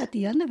 correct. At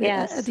the end of it,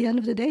 at Yes. the end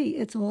of the day,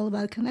 it's all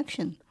about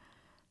connection.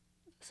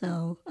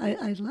 So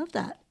I love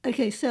that.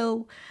 Okay,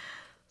 so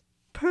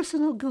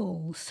personal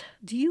goals.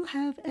 Do you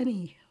have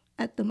any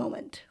at the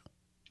moment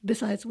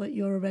besides what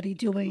you're already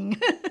doing?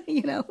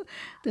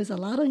 There's a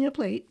lot on your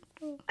plate.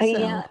 So,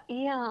 Yeah,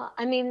 yeah.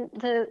 I mean,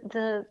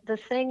 the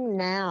thing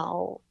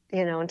now,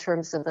 in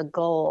terms of the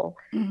goal,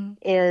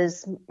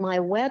 is my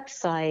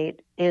website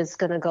is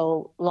going to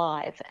go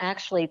live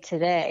actually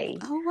today.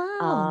 oh wow.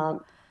 Um,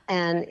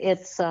 and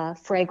it's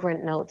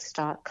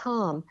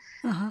fragrantnotes.com.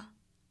 Uh huh.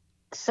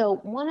 So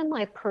one of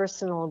my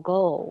personal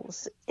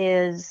goals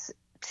is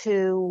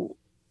to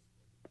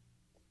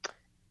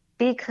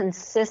be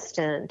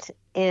consistent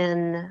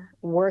in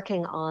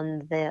working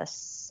on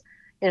this,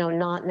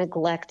 not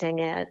neglecting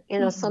it.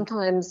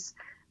 Sometimes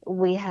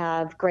we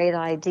have great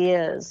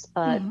ideas,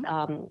 but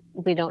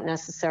we don't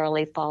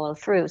necessarily follow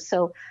through.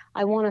 So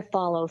I want to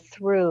follow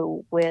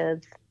through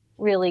with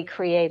really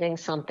creating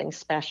something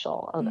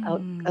special,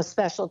 a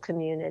special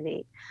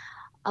community.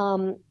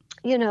 Um,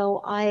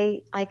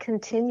 I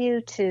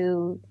continue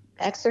to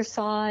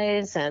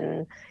exercise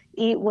and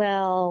eat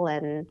well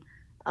and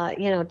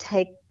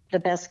take the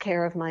best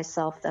care of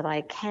myself that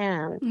I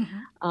can.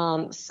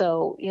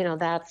 So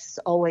that's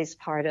always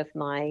part of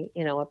my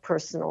a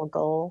personal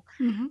goal,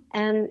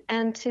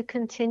 and to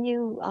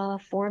continue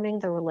forming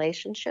the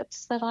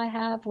relationships that I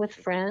have with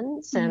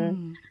friends.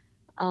 And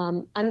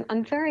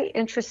I'm very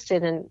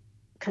interested in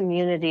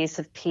communities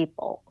of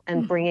people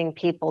and bringing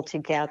people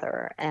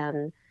together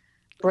and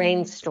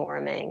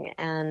brainstorming.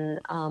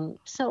 And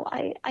so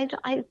I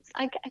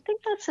think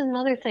that's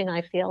another thing.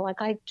 I feel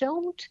like I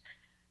don't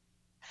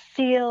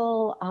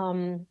feel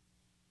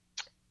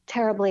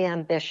terribly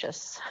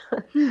ambitious,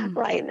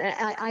 right?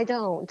 I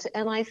don't.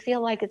 And I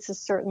feel like it's a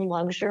certain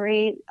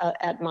luxury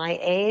at my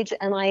age.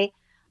 And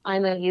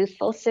I'm a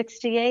youthful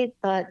 68,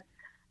 but,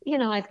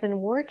 I've been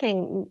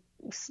working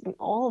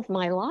all of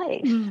my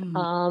life,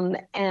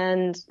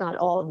 and not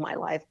all of my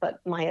life, but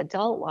my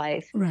adult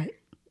life. Right.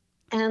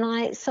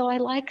 And so I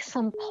like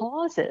some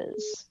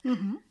pauses,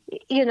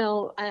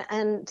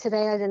 and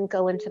today I didn't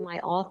go into my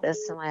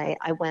office, and I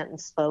went and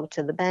spoke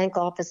to the bank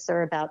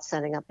officer about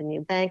setting up a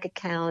new bank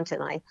account,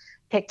 and I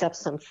picked up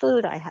some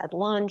food. I had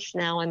lunch.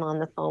 Now I'm on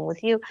the phone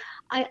with you.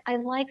 I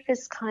like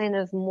this kind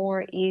of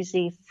more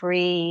easy,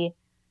 free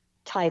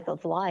type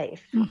of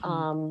life,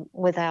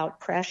 without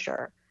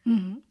pressure.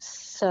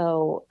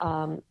 So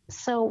I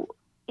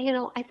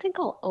think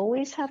I'll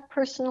always have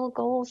personal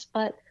goals,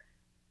 but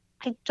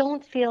I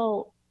don't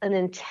feel an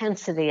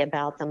intensity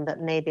about them that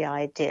maybe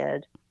I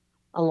did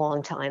a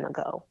long time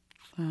ago.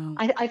 Wow.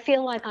 I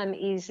feel like I'm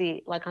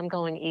easy, like I'm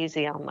going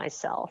easy on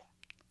myself.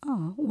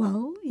 Oh,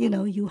 well,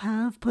 you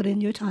have put in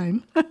your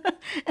time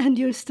and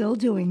you're still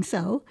doing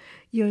so.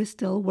 You're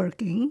still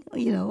working.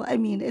 I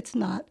mean, it's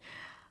not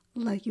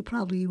like you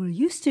probably were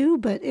used to,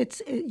 but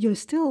you're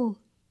still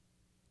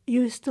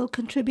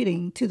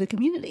contributing to the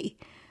community.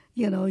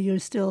 You know, you're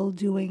still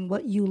doing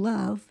what you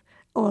love,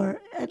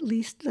 or at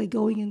least like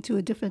going into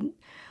a different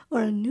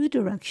or a new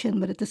direction,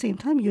 but at the same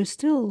time you're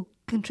still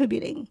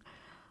contributing,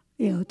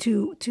 you know,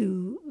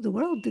 to the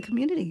world, the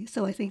community.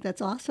 So I think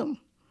that's awesome.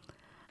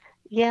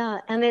 Yeah,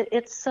 and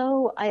it's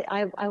so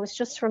I was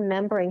just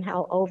remembering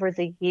how over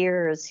the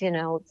years,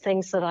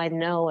 things that I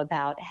know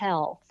about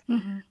health,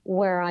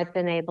 where I've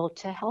been able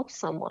to help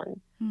someone.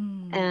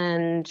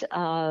 And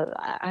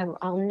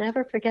I'll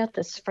never forget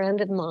this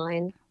friend of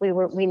mine.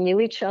 We knew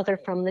each other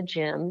from the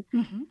gym,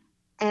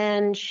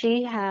 and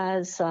she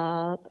has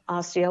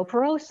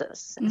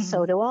osteoporosis.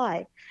 So do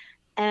I.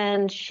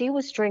 And she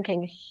was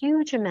drinking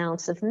huge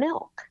amounts of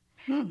milk.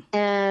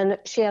 And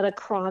she had a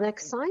chronic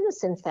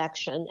sinus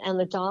infection, and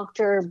the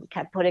doctor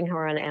kept putting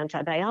her on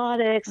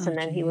antibiotics, Oh, and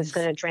then he was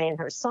going geez. to drain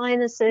her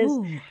sinuses.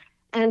 Ooh.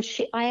 And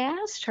I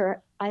asked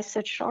her, I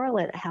said,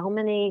 Charlotte, how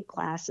many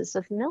glasses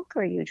of milk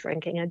are you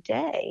drinking a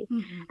day?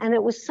 And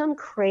it was some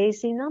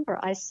crazy number.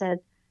 I said,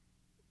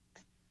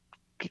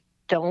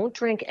 don't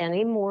drink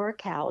any more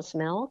cow's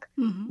milk.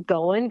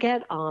 Go and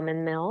get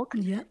almond milk,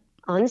 Yep.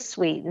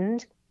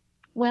 unsweetened.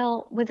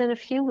 Well, within a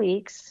few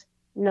weeks,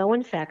 no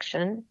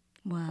infection,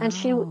 and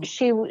Wow.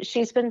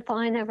 she's been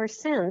fine ever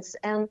since.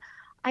 And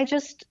I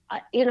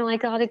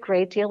got a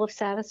great deal of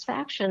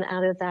satisfaction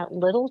out of that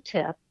little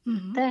tip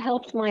that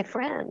helped my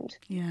friend.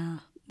 Yeah.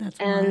 That's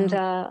And wild.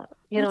 I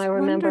That's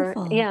remember,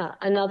 wonderful. yeah,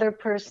 another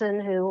person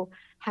who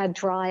had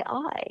dry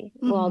eye.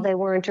 Well, they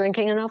weren't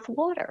drinking enough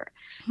water.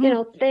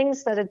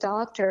 Things that a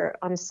doctor,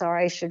 I'm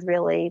sorry, should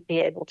really be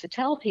able to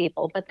tell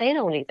people, but they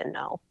don't even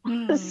know.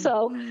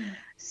 So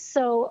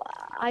so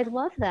I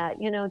love that,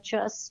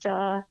 just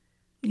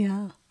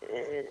Yeah.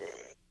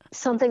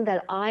 something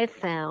that I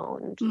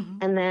found,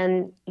 and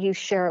then you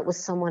share it with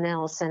someone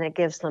else, and it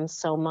gives them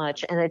so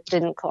much, and it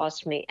didn't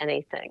cost me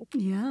anything.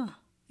 Yeah,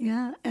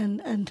 yeah,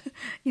 and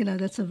you know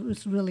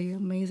it's really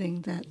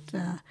amazing that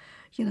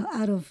you know,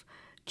 out of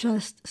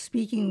just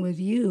speaking with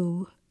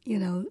you, you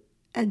know,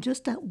 and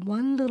just that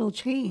one little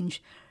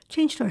change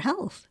changed her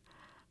health.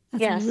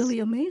 That's Yes. really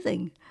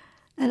amazing,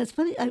 and it's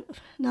funny,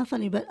 not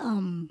funny, but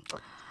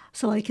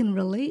so I can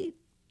relate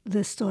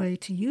this story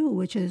to you,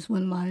 which is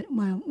when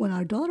when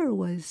our daughter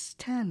was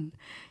 10,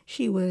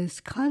 she was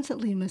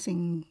constantly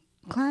missing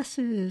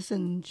classes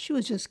and she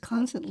was just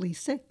constantly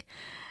sick.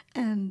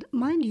 And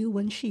mind you,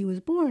 when she was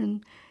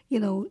born, you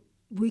know,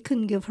 we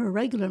couldn't give her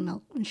regular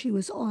milk. And she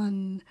was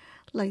on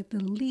like the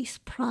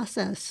least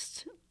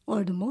processed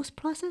or the most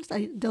processed.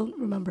 I don't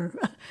remember,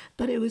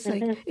 but it was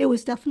like, Hmm. it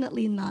was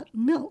definitely not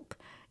milk,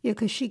 yeah,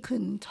 because she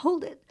couldn't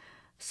hold it.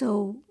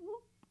 So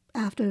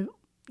after,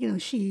 you know,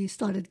 she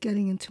started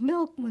getting into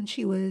milk when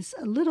she was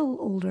a little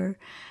older,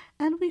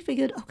 and we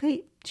figured,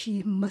 okay,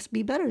 she must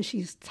be better,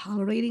 she's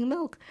tolerating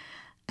milk.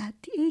 At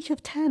the age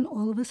of 10,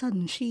 all of a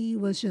sudden she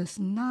was just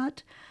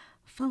not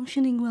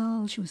functioning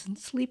well, she wasn't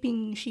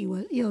sleeping, she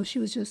was, you know, she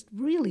was just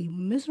really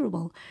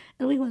miserable.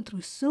 And we went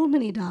through so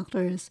many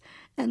doctors,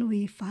 and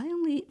we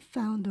finally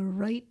found the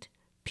right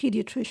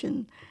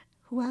pediatrician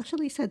who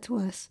actually said to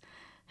us,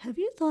 have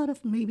you thought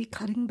of maybe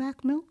cutting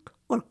back milk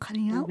or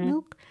cutting out Hmm.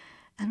 milk?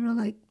 And we're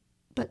like,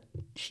 but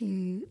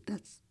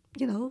that's,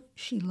 you know,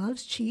 she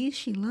loves cheese.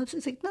 She loves,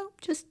 it's like, no,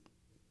 just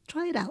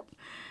try it out.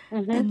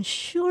 Hmm. And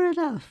sure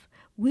enough,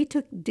 we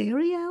took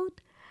dairy out.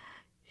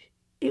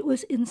 It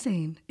was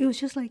insane. It was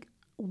just like,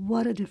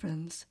 what a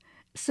difference.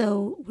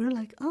 So we're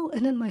like, oh,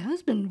 and then my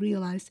husband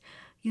realized,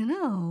 you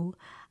know,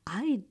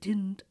 I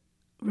didn't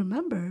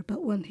remember,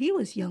 but when he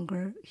was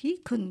younger, he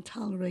couldn't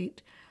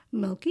tolerate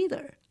milk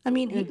either. I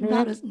mean, he Hmm.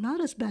 not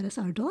as bad as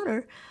our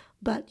daughter,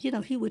 but you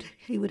know, he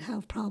would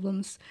have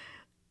problems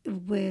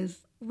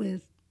with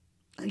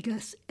I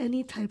guess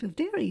any type of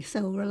dairy.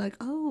 So we're like,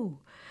 oh,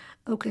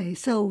 okay.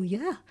 So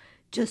yeah,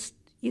 just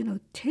you know,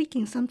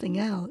 taking something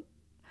out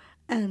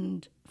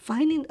and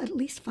finding at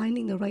least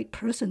finding the right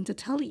person to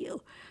tell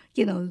you,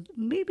 you know,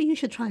 maybe you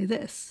should try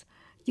this,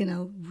 you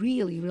know,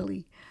 really,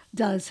 really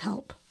does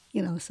help.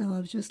 You know, so I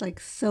was just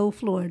like so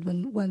floored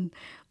when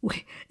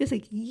it's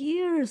like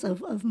years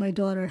of my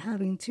daughter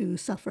having to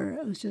suffer.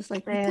 It was just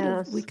like we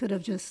Yes. could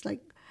have just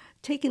like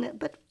taken it,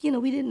 but you know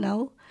we didn't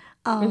know,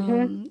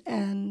 Hmm.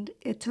 and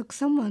it took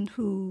someone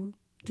who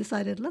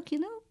decided, look, you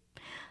know,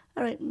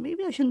 all right,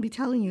 maybe I shouldn't be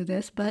telling you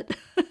this, but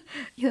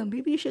you know,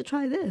 maybe you should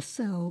try this.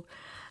 So,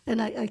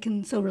 and I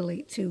can so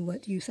relate to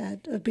what you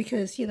said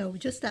because, you know,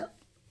 just that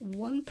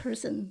one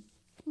person,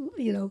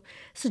 you know,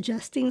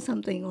 suggesting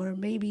something or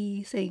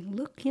maybe saying,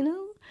 look, you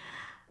know,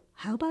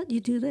 how about you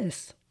do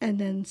this and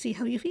then see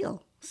how you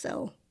feel.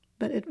 So,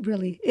 but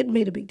it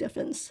made a big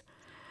difference.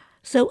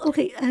 So,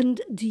 okay,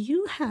 and do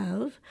you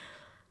have,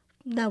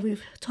 now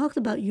we've talked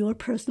about your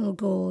personal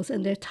goals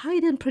and they're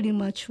tied in pretty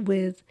much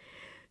with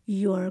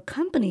your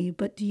company,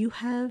 but do you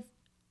have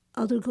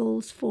other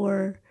goals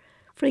for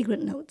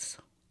Fragrant Notes?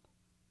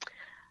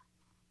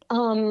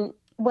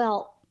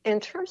 Well, in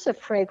terms of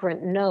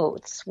fragrant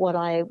notes,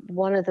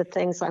 one of the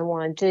things I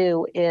want to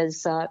do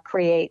is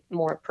create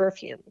more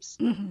perfumes,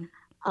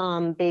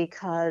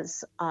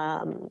 because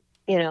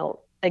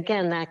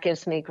again, that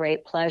gives me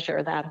great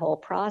pleasure, that whole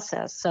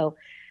process. So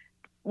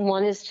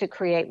one is to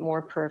create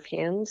more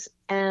perfumes,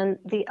 and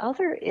the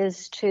other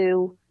is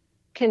to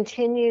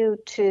continue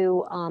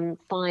to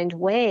find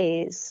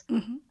ways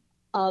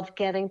of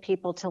getting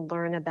people to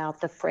learn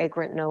about the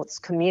fragrant notes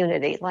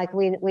community. Like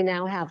we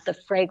now have the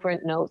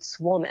fragrant notes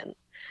woman.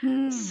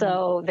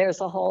 So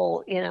there's a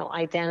whole,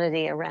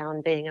 identity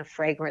around being a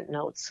fragrant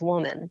notes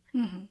woman.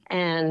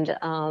 And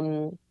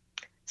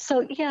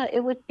so, yeah,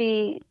 it would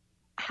be,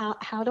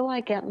 how do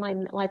I get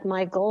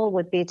my goal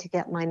would be to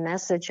get my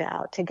message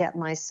out, to get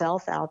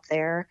myself out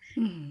there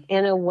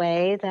in a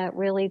way that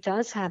really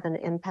does have an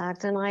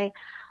impact. And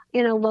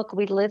look,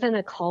 we live in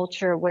a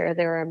culture where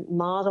there are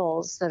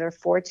models that are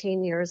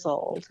 14 years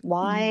old.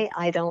 Why?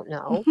 I don't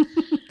know.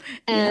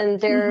 And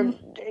they're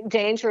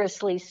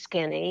dangerously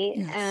skinny.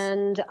 Yes.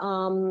 And,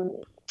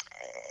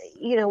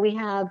 we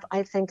have,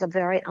 I think, a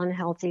very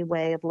unhealthy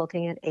way of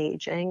looking at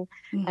aging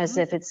as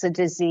if it's a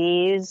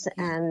disease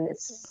and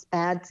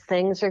bad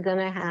things are going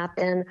to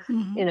happen.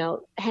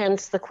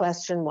 Hence the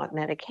question, what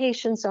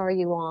medications are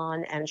you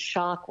on? And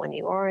shock when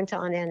you aren't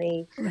on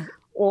any. Right.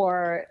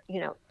 Or,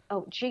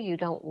 oh, gee, you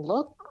don't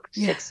look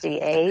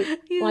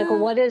 68. Like,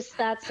 what is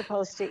that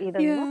supposed to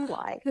even look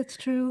like? That's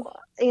true.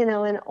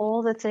 And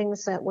all the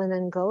things that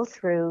women go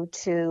through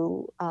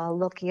to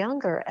look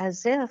younger,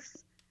 as if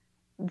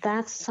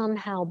that's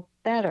somehow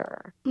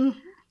better. And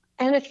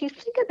if you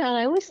think about it,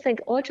 I always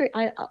think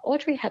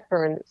Audrey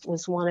Hepburn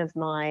was one of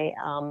my,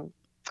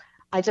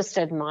 I just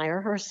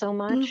admire her so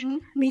much.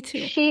 Me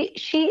too.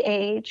 She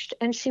aged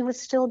and she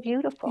was still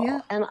beautiful.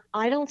 Yeah. And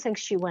I don't think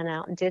she went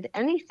out and did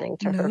anything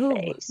to her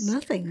face.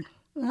 Nothing.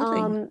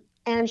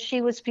 And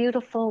she was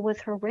beautiful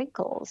with her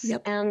wrinkles.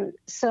 Yep. And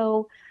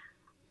so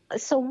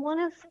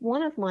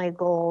one of my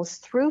goals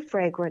through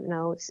Fragrant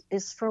Notes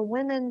is for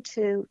women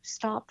to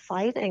stop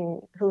fighting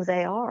who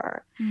they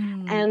are.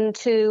 And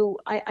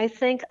I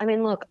think,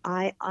 look,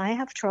 I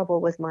have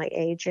trouble with my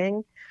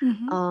aging,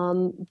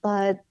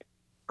 but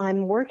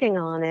I'm working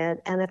on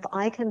it. And if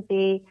I can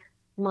be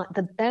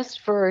the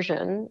best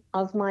version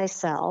of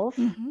myself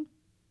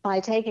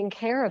by taking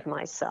care of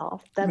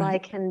myself that I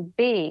can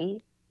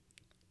be,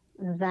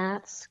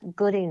 that's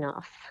good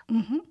enough.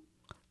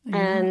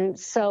 And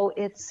so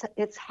it's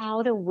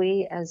how do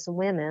we as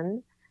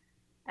women,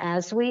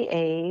 as we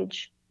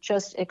age,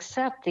 just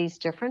accept these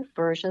different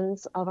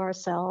versions of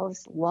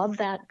ourselves, love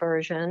that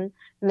version,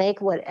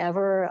 make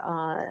whatever,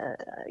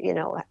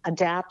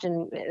 adapt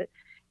and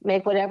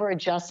make whatever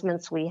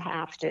adjustments we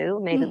have to.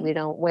 Maybe we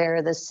don't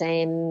wear the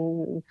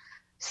same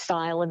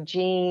style of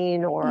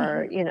jean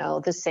or,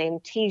 the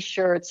same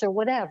T-shirts or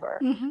whatever.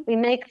 We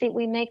make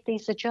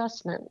these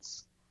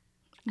adjustments.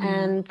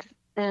 And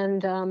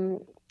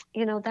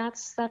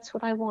that's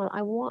what I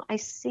want. I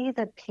see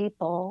that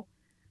people,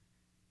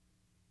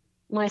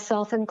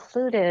 myself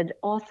included,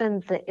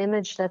 often the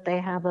image that they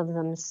have of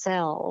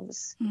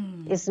themselves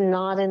is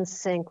not in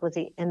sync with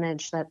the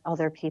image that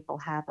other people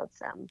have of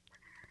them.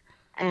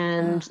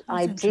 And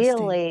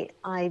ideally,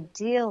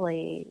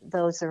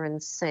 those are in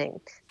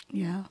sync.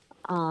 Yeah.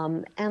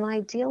 And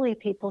ideally,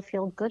 people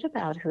feel good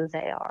about who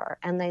they are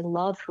and they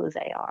love who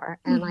they are.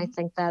 And I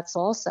think that's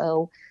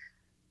also,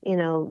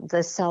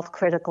 the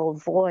self-critical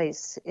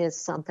voice is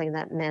something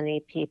that many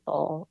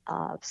people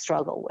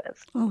struggle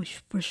with. Oh,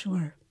 for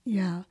sure.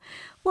 Yeah.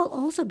 Well,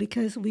 also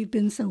because we've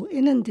been so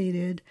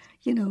inundated,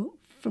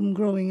 from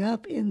growing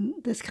up in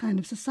this kind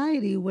of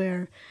society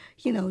where,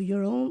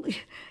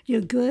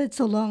 you're good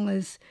so long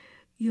as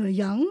you're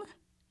young,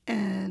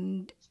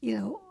 and,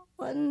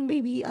 and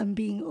maybe I'm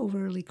being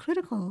overly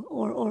critical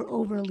or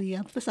overly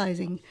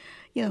emphasizing,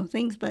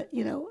 things, but,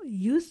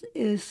 youth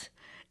is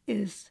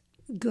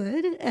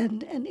good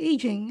and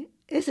aging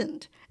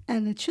isn't,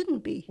 and it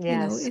shouldn't be.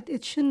 Yes.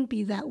 It shouldn't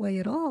be that way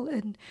at all.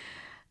 And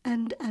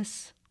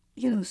as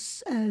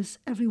as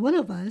every one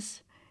of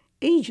us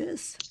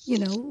ages,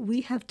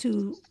 we have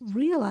to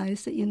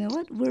realize that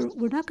what,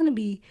 we're not going to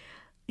be,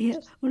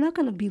 we're not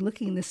going to be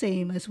looking the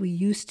same as we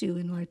used to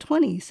in our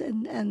 20s.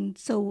 And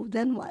so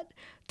then what?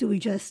 Do we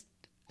just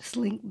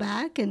slink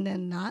back and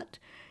then not,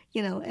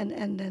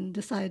 and then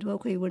decide, well,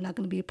 okay, we're not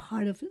going to be a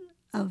part of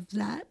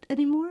that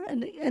anymore?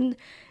 And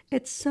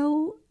it's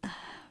so,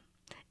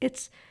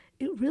 it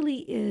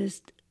really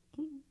is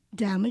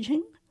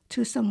damaging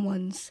to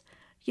someone's,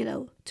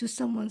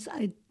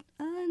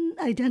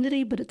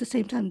 identity, but at the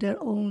same time their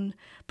own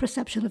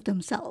perception of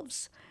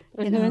themselves.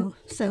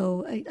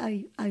 So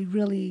I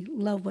really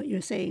love what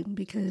you're saying,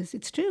 because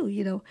it's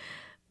true.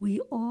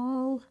 We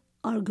all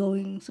are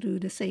going through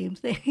the same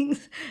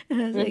things,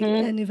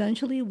 and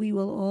eventually we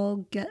will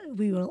all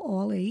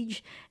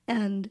age,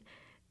 and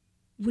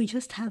we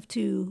just have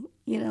to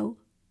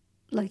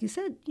like you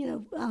said,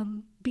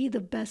 be the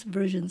best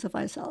versions of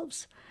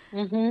ourselves.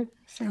 Mm-hmm.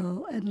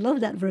 So, and love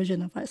that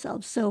version of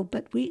ourselves. So,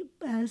 but we,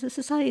 as a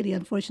society,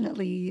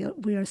 unfortunately,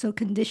 we are so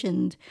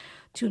conditioned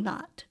to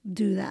not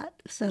do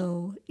that.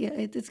 So, yeah,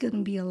 it's going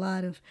to be a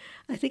lot of.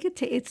 I think it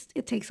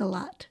takes a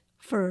lot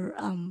for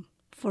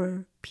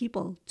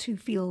people to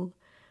feel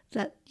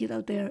that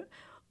they're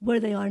where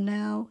they are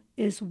now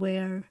is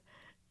where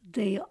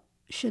they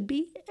should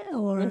be,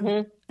 or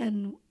Mm-hmm.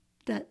 and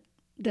that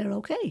they're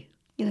okay.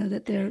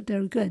 That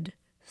they're good.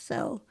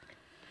 So,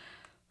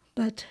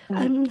 but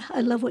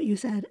I love what you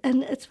said,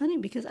 and it's funny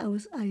because I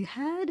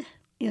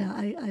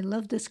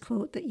love this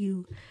quote that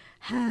you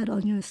had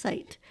on your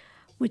site,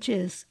 which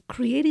is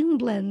creating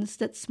blends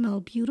that smell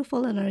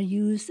beautiful and are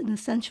used in a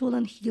sensual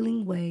and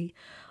healing way,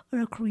 are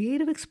a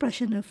creative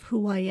expression of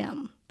who I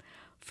am.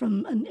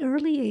 From an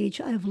early age,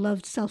 I've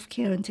loved self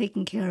care and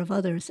taking care of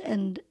others,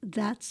 and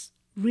that's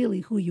really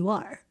who you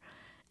are,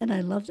 and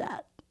I love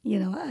that.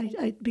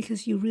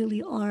 Because you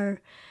really are,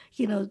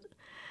 you know,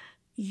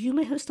 you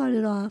may have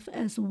started off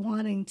as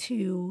wanting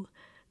to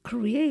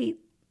create,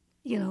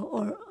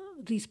 or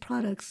these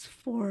products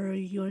for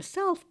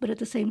yourself, but at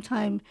the same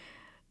time,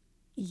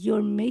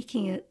 you're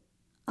making it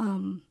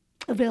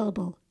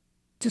available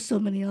to so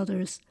many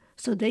others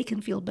so they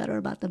can feel better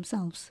about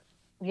themselves.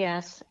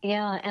 Yes,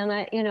 yeah, and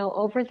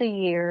over the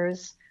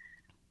years,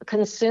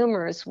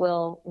 consumers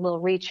will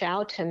reach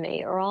out to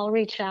me, or I'll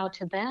reach out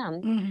to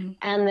them,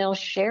 and they'll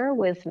share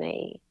with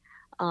me.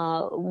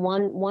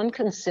 One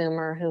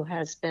consumer who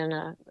has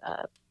been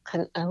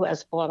who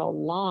has bought a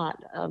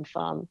lot of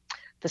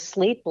the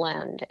sleep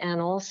blend and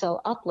also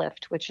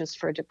Uplift, which is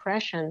for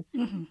depression.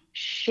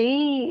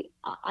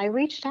 I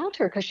reached out to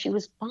her because she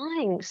was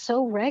buying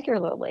so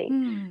regularly.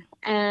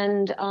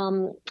 And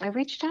I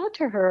reached out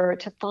to her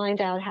to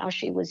find out how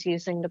she was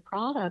using the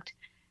product.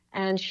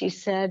 And she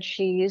said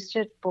she used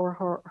it for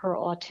her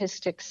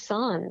autistic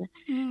son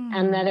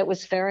and that it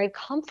was very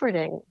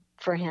comforting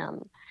for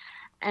him.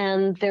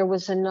 And there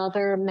was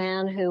another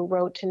man who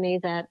wrote to me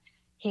that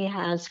he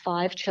has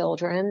 5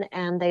 children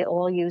and they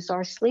all use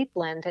our sleep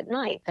blend at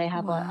night. They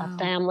have a Wow.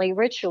 family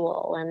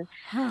ritual. And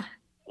Huh.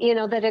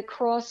 that it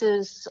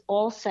crosses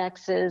all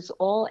sexes,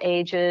 all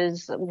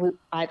ages.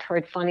 I've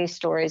heard funny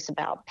stories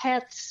about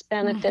pets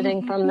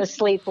benefiting from the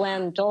sleep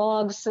blend,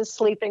 dogs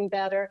sleeping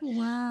better.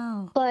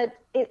 Wow. But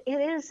it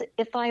is,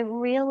 if I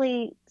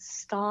really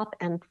stop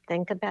and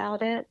think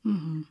about it,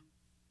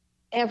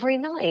 every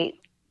night,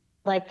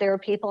 like there are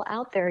people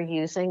out there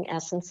using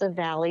Essence of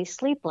Valley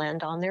sleep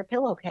blend on their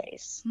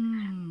pillowcase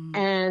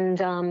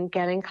and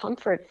getting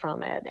comfort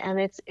from it. And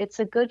it's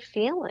a good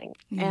feeling.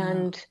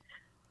 Yeah.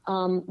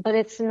 But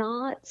it's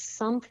not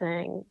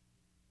something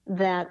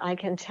that I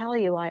can tell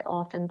you I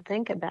often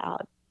think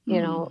about,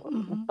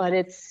 but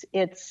it's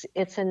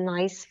a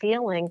nice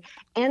feeling.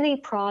 Any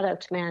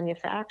product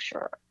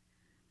manufacturer.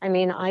 I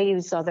mean, I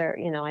use other,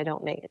 I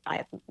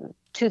have a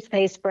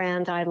toothpaste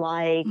brand I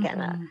like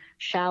and a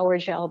shower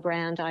gel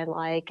brand I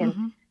like.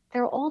 And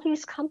there are all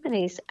these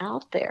companies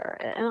out there.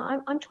 And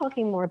I'm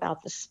talking more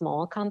about the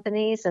small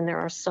companies, and there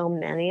are so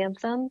many of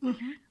them,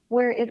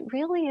 where it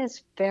really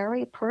is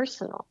very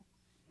personal.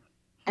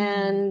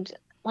 And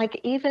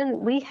like even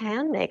we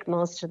hand make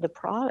most of the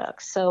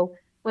products. So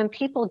when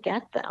people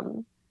get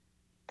them,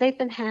 they've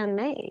been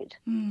handmade.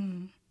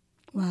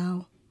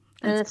 Wow.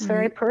 And That's it's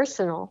very great.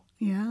 personal.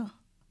 Yeah.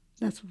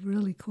 That's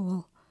really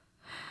cool.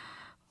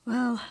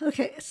 Wow.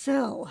 Okay.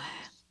 So,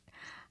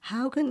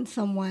 how can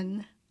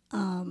someone,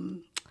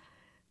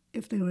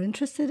 if they were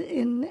interested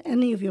in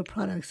any of your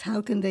products,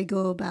 how can they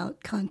go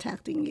about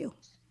contacting you?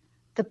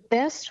 The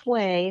best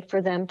way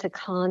for them to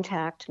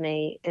contact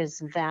me is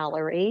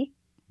Valerie,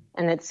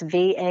 and it's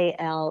Valerie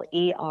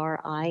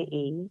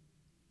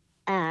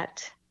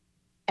at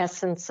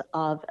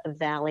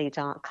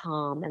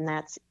essenceofvalley.com. And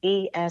that's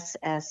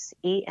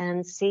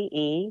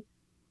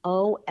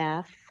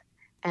ESSENCEOF,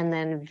 and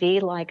then V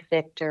like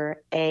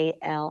Victor,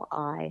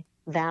 ALI,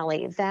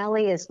 Valley.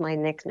 Valley is my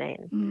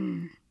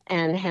nickname,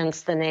 and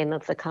hence the name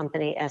of the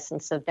company,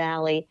 Essence of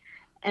Valley.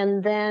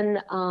 And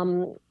then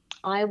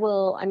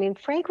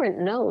Fragrant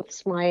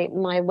Notes,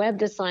 my web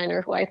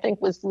designer, who I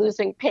think was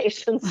losing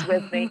patience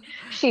with me,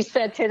 she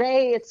said,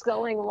 today it's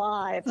going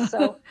live.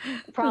 So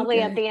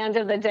probably at Okay. the end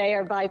of the day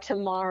or by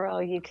tomorrow,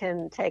 you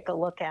can take a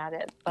look at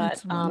it. But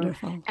That's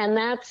wonderful. and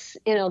that's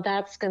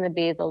going to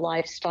be the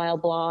lifestyle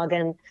blog,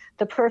 and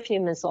the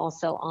perfume is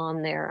also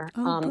on there.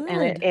 Oh,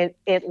 And good.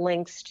 it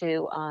links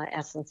to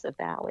Essence of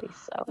Valley.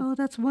 So Oh,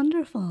 that's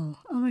wonderful.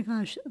 Oh my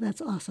gosh,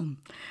 that's awesome.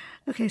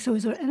 Okay, so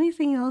is there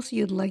anything else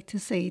you'd like to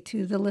say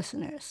to the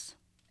listeners?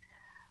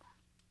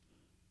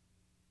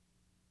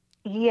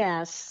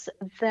 yes,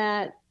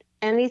 that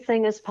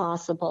anything is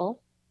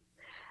possible,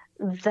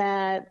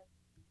 that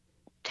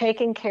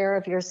taking care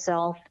of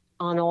yourself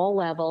on all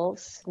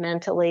levels,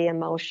 mentally,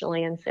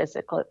 emotionally, and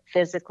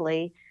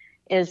physically,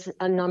 is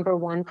a number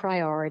one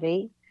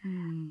priority.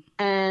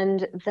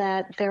 And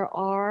that there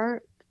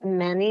are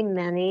many,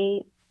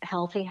 many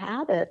healthy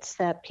habits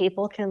that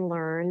people can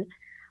learn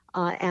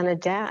and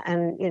adapt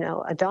and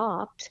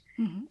adopt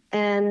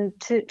and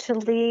to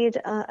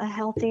lead a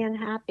healthy and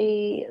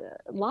happy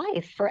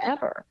life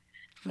forever.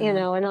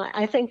 Wow. And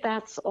I think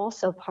that's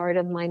also part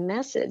of my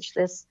message,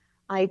 this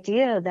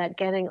idea that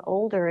getting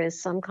older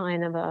is some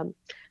kind of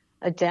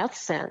a death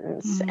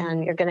sentence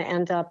and you're going to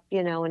end up,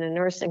 in a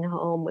nursing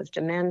home with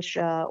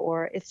dementia,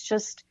 or it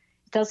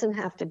doesn't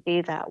have to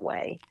be that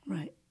way.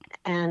 Right.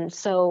 And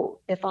so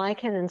if I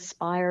can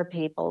inspire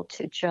people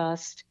to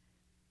just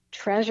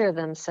treasure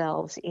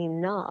themselves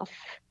enough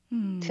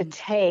to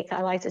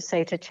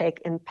take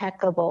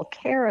impeccable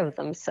care of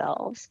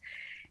themselves,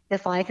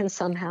 if I can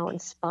somehow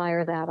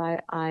inspire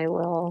that, I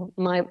will,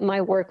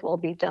 my work will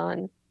be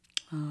done.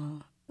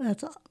 Oh,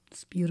 that's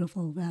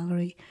beautiful,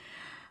 Valerie.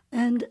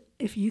 And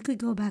if you could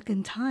go back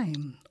in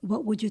time,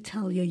 what would you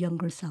tell your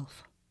younger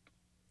self?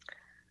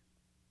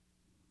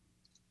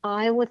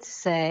 I would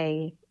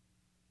say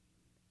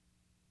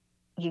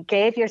you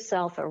gave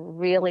yourself a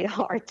really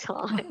hard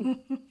time,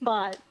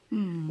 but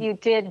you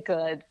did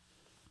good.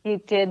 You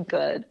did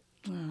good.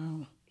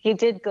 Wow. You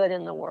did good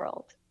in the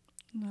world.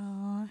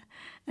 No,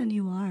 and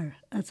you are.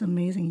 That's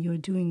amazing. You're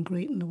doing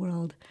great in the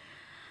world.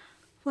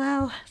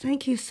 Wow.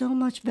 Thank you so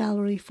much,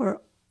 Valerie,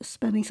 for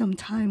spending some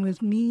time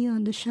with me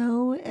on the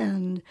show.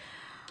 And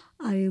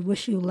I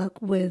wish you luck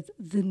with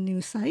the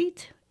new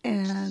site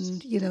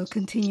and,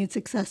 continued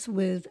success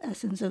with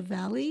Essence of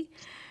Valley.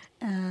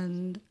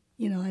 And,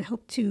 I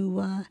hope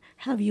to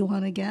have you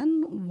on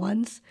again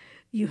once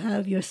you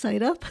have your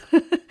site up.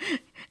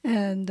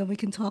 And then we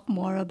can talk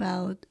more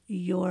about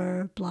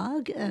your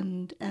blog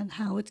and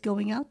how it's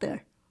going out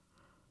there.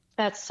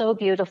 That's so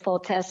beautiful,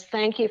 Tess.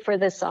 Thank you for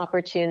this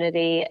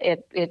opportunity.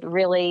 It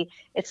really,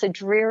 it's a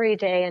dreary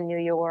day in New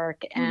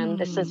York, and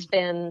this has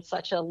been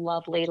such a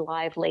lovely,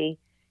 lively,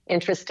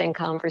 interesting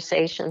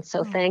conversation.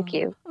 So thank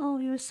you. Oh,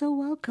 you're so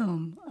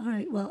welcome. All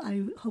right. Well,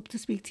 I hope to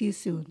speak to you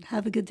soon.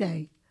 Have a good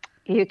day.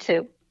 You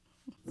too.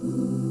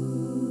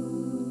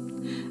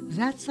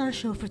 That's our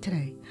show for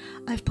today.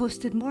 I've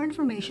posted more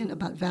information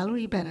about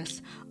Valerie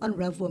Bennis on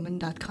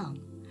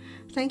RevWoman.com.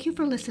 Thank you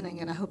for listening,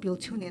 and I hope you'll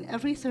tune in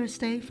every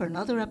Thursday for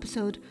another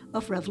episode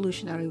of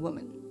Revolutionary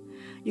Woman.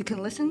 You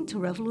can listen to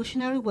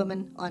Revolutionary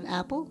Woman on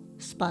Apple,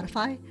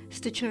 Spotify,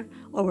 Stitcher,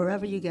 or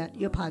wherever you get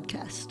your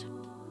podcast.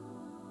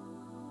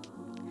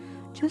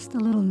 Just a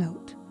little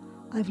note.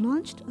 I've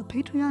launched a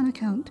Patreon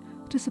account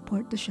to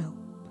support the show.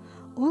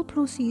 All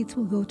proceeds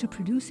will go to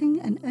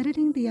producing and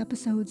editing the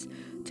episodes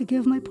to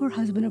give my poor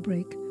husband a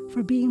break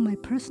for being my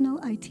personal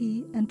IT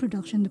and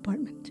production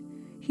department.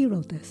 He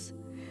wrote this.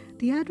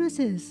 The address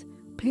is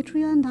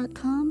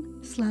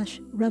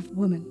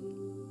patreon.com/revwoman.